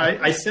better?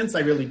 I sense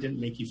I really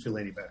didn't make you feel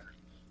any better.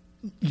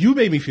 You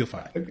made me feel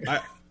fine. Okay.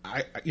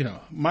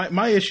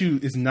 My issue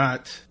is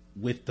not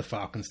with the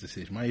Falcons'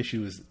 decision. My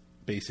issue is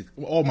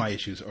all my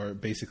issues are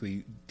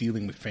basically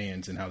dealing with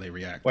fans and how they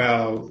react.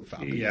 Well, to the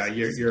Falcons. Yeah,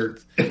 you're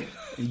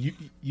you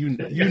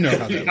know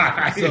how that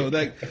works. So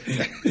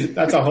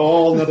that's a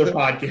whole nother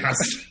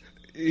podcast.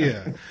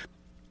 Yeah,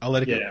 I'll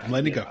let it go. I'm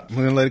letting it go. I'm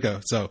going to let it go.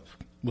 So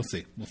we'll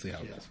see. We'll see how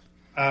it goes.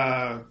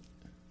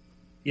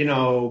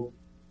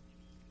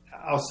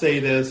 I'll say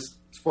this: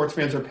 sports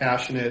fans are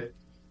passionate.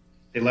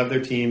 They love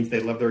their teams.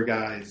 They love their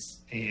guys.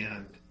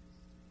 And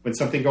when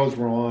something goes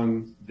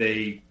wrong,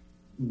 many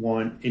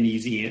want an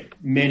easy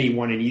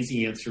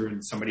answer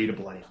and somebody to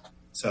blame.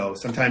 So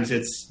sometimes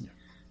it's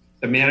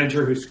the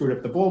manager who screwed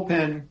up the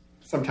bullpen.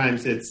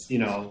 Sometimes it's,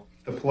 the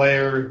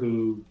player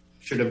who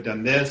should have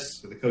done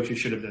this or the coach who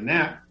should have done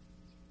that.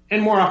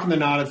 And more often than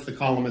not, it's the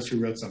columnist who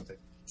wrote something.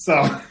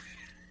 So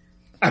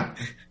I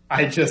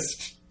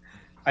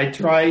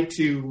try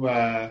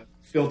to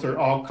filter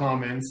all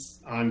comments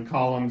on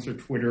columns or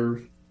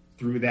Twitter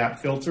through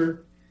that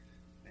filter.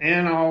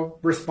 and I'll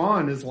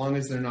respond as long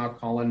as they're not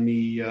calling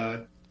me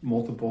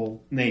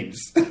multiple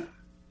names.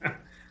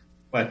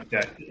 But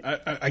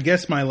I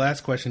guess my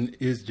last question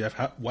is, Jeff,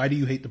 why do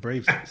you hate the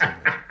Braves so much?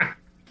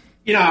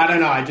 I don't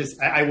know.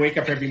 I wake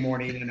up every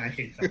morning and I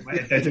hate them.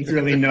 There's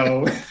really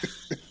no.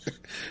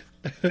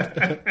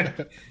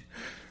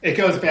 It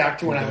goes back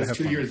to when I was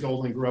 2 years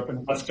old and grew up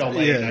in West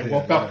LA. And I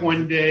woke up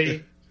one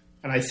day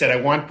and I said,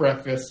 I want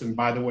breakfast. And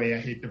by the way, I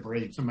hate the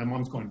Braves. And my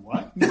mom's going,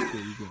 what?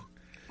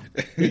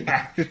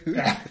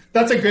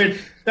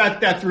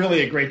 That's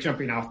really a great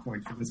jumping off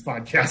point for this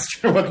podcast.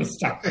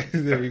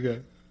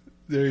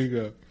 There you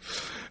go.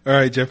 All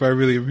right, Jeff, I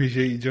really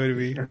appreciate you joining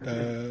me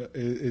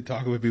and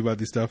talking with me about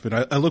this stuff. And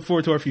I look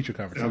forward to our future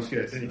conversations.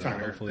 Sounds good. Anytime.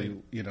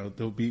 Hopefully,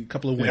 there'll be a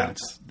couple of wins.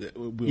 Yeah.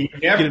 We'll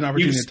get an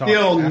opportunity to talk. You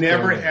still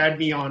never had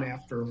me on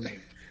after a win.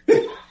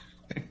 But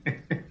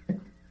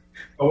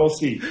we'll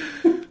see.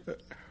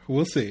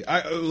 We'll see.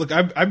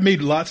 I've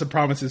made lots of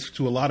promises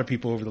to a lot of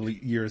people over the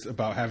years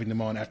about having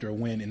them on after a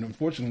win. And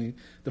unfortunately,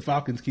 the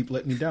Falcons keep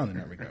letting me down in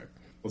that regard.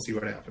 We'll see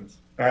what happens.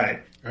 All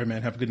right,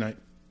 man. Have a good night.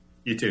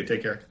 You too.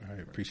 Take care. All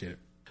right. Appreciate it.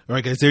 All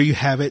right, guys, there you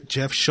have it.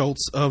 Jeff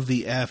Schultz of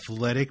The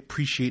Athletic.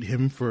 Appreciate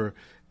him for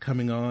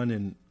coming on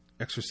and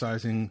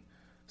exercising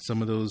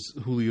some of those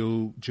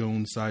Julio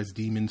Jones-sized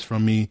demons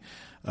from me.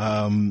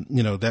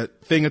 That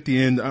thing at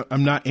the end,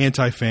 I'm not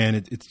anti-fan.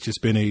 It's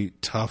just been a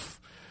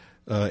tough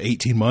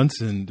 18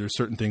 months, and there's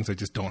certain things I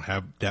just don't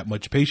have that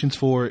much patience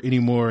for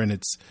anymore, and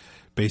it's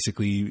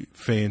basically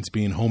fans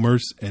being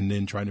homers and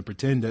then trying to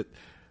pretend that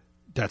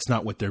that's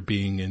not what they're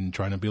being and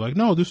trying to be like,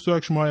 no, this is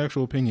actually my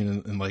actual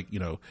opinion,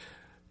 and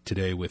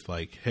today with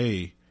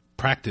hey,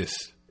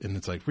 practice, and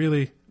it's like,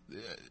 really,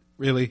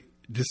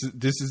 this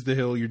is the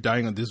hill you're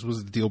dying on. This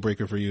was the deal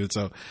breaker for you. And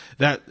so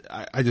that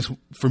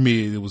for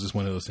me, it was just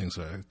one of those things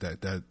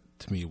that to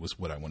me was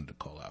what I wanted to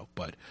call out.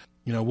 But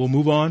we'll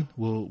move on.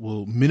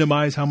 We'll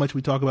minimize how much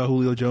we talk about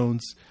Julio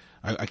Jones.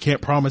 I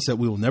can't promise that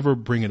we will never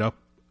bring it up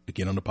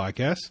again on the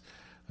podcast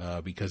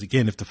because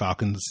again, if the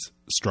Falcons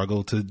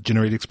struggle to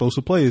generate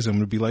explosive plays, I'm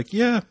going to be like,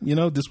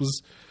 this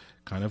was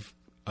kind of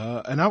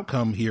an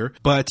outcome here,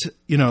 but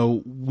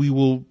we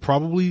will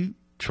probably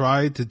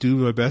try to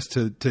do our best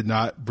to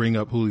not bring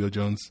up Julio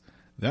Jones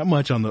that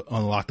much on the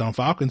Locked On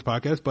Falcons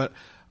podcast. But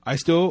I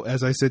still,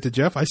 as I said to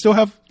Jeff, I still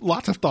have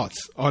lots of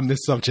thoughts on this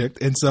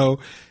subject, and so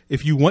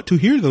if you want to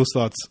hear those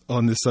thoughts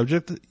on this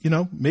subject,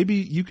 maybe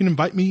you can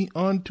invite me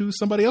on to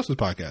somebody else's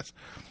podcast.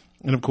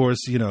 And of course,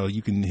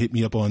 you can hit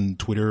me up on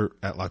Twitter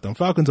at Locked On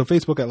Falcons, on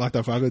Facebook at Locked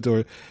On Falcons,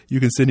 or you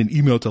can send an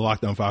email to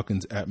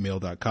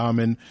lockedonfalcons@mail.com.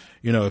 And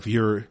if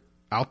you're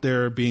out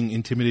there being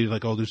intimidated,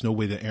 like, oh, there's no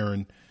way that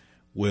Aaron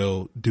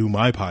will do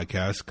my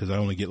podcast because I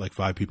only get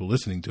 5 people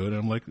listening to it. And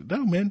I'm like,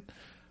 no, man,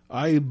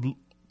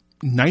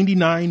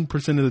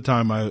 99% of the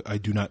time I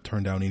do not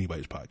turn down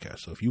anybody's podcast.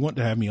 So if you want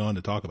to have me on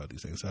to talk about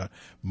these things, I'm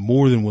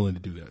more than willing to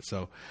do that.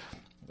 So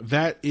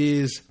that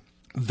is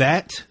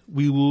that.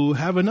 We will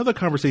have another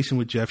conversation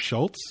with Jeff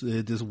Schultz.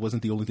 This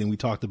wasn't the only thing we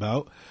talked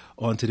about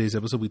on today's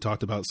episode. We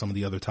talked about some of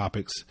the other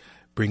topics,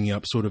 bringing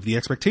up sort of the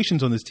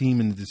expectations on this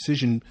team and the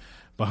decision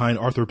behind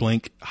Arthur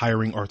Blank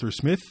hiring Arthur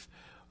Smith.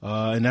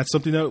 And that's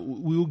something that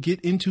we will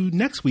get into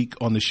next week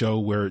on the show,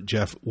 where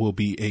Jeff will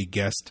be a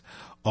guest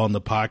on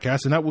the podcast.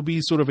 And that will be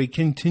sort of a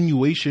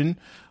continuation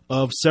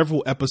of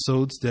several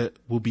episodes that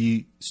will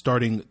be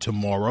starting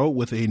tomorrow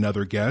with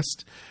another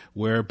guest,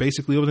 where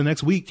basically over the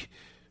next week,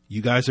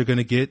 you guys are going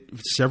to get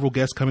several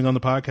guests coming on the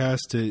podcast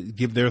to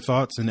give their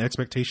thoughts and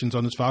expectations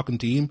on this Falcon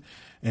team.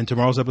 And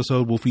tomorrow's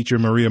episode will feature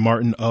Maria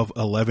Martin of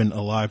 11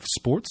 Alive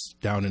Sports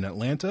down in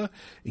Atlanta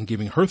and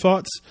giving her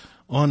thoughts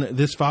on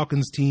this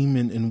Falcons team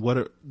and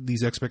what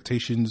these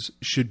expectations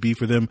should be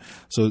for them.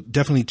 So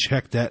definitely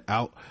check that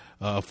out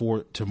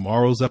for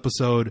tomorrow's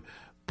episode.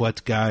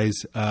 But guys,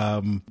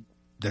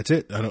 that's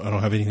it. I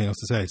don't have anything else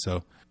to say.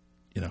 So,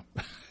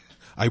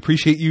 I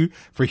appreciate you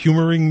for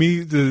humoring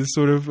me to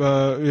sort of,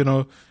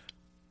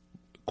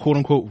 quote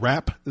unquote,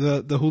 wrap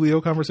the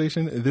Julio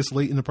conversation this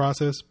late in the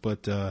process.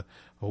 But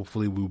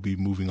hopefully we'll be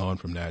moving on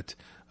from that,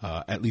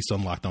 at least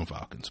on Locked On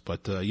Falcons.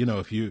 But,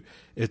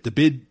 if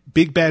the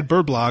Big Bad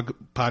Bird Blog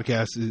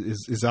podcast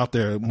is out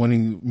there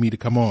wanting me to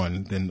come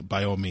on, then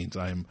by all means,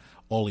 I am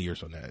all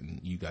ears on that. And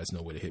you guys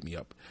know where to hit me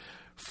up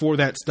for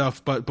that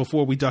stuff. But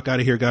before we duck out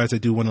of here, guys, I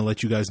do want to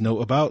let you guys know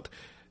about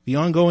the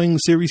ongoing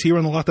series here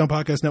on the Locked On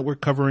Podcast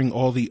Network covering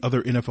all the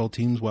other NFL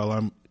teams while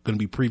I'm going to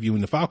be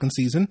previewing the Falcons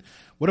season.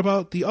 What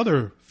about the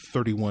other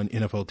 31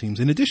 NFL teams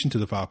in addition to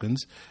the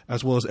Falcons,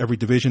 as well as every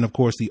division? Of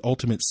course, the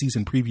Ultimate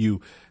Season Preview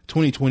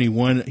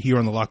 2021 here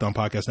on the Locked On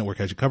Podcast Network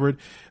has you covered.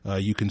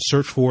 You can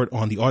search for it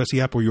on the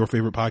Odyssey app or your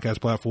favorite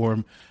podcast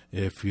platform.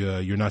 If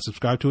you're not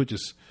subscribed to it,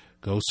 just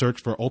go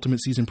search for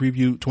Ultimate Season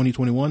Preview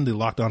 2021. The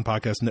Locked On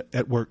Podcast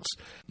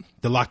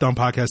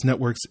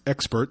Network's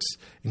experts,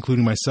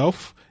 including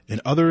myself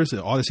and others,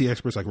 the Odyssey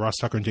experts like Ross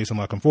Tucker and Jason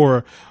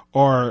Lockenfora,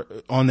 are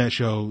on that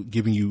show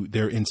giving you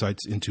their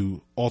insights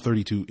into all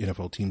 32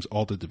 NFL teams,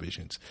 all the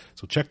divisions.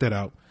 So check that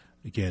out,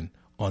 again,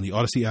 on the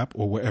Odyssey app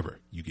or wherever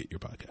you get your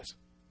podcasts.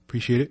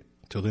 Appreciate it.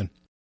 Till then.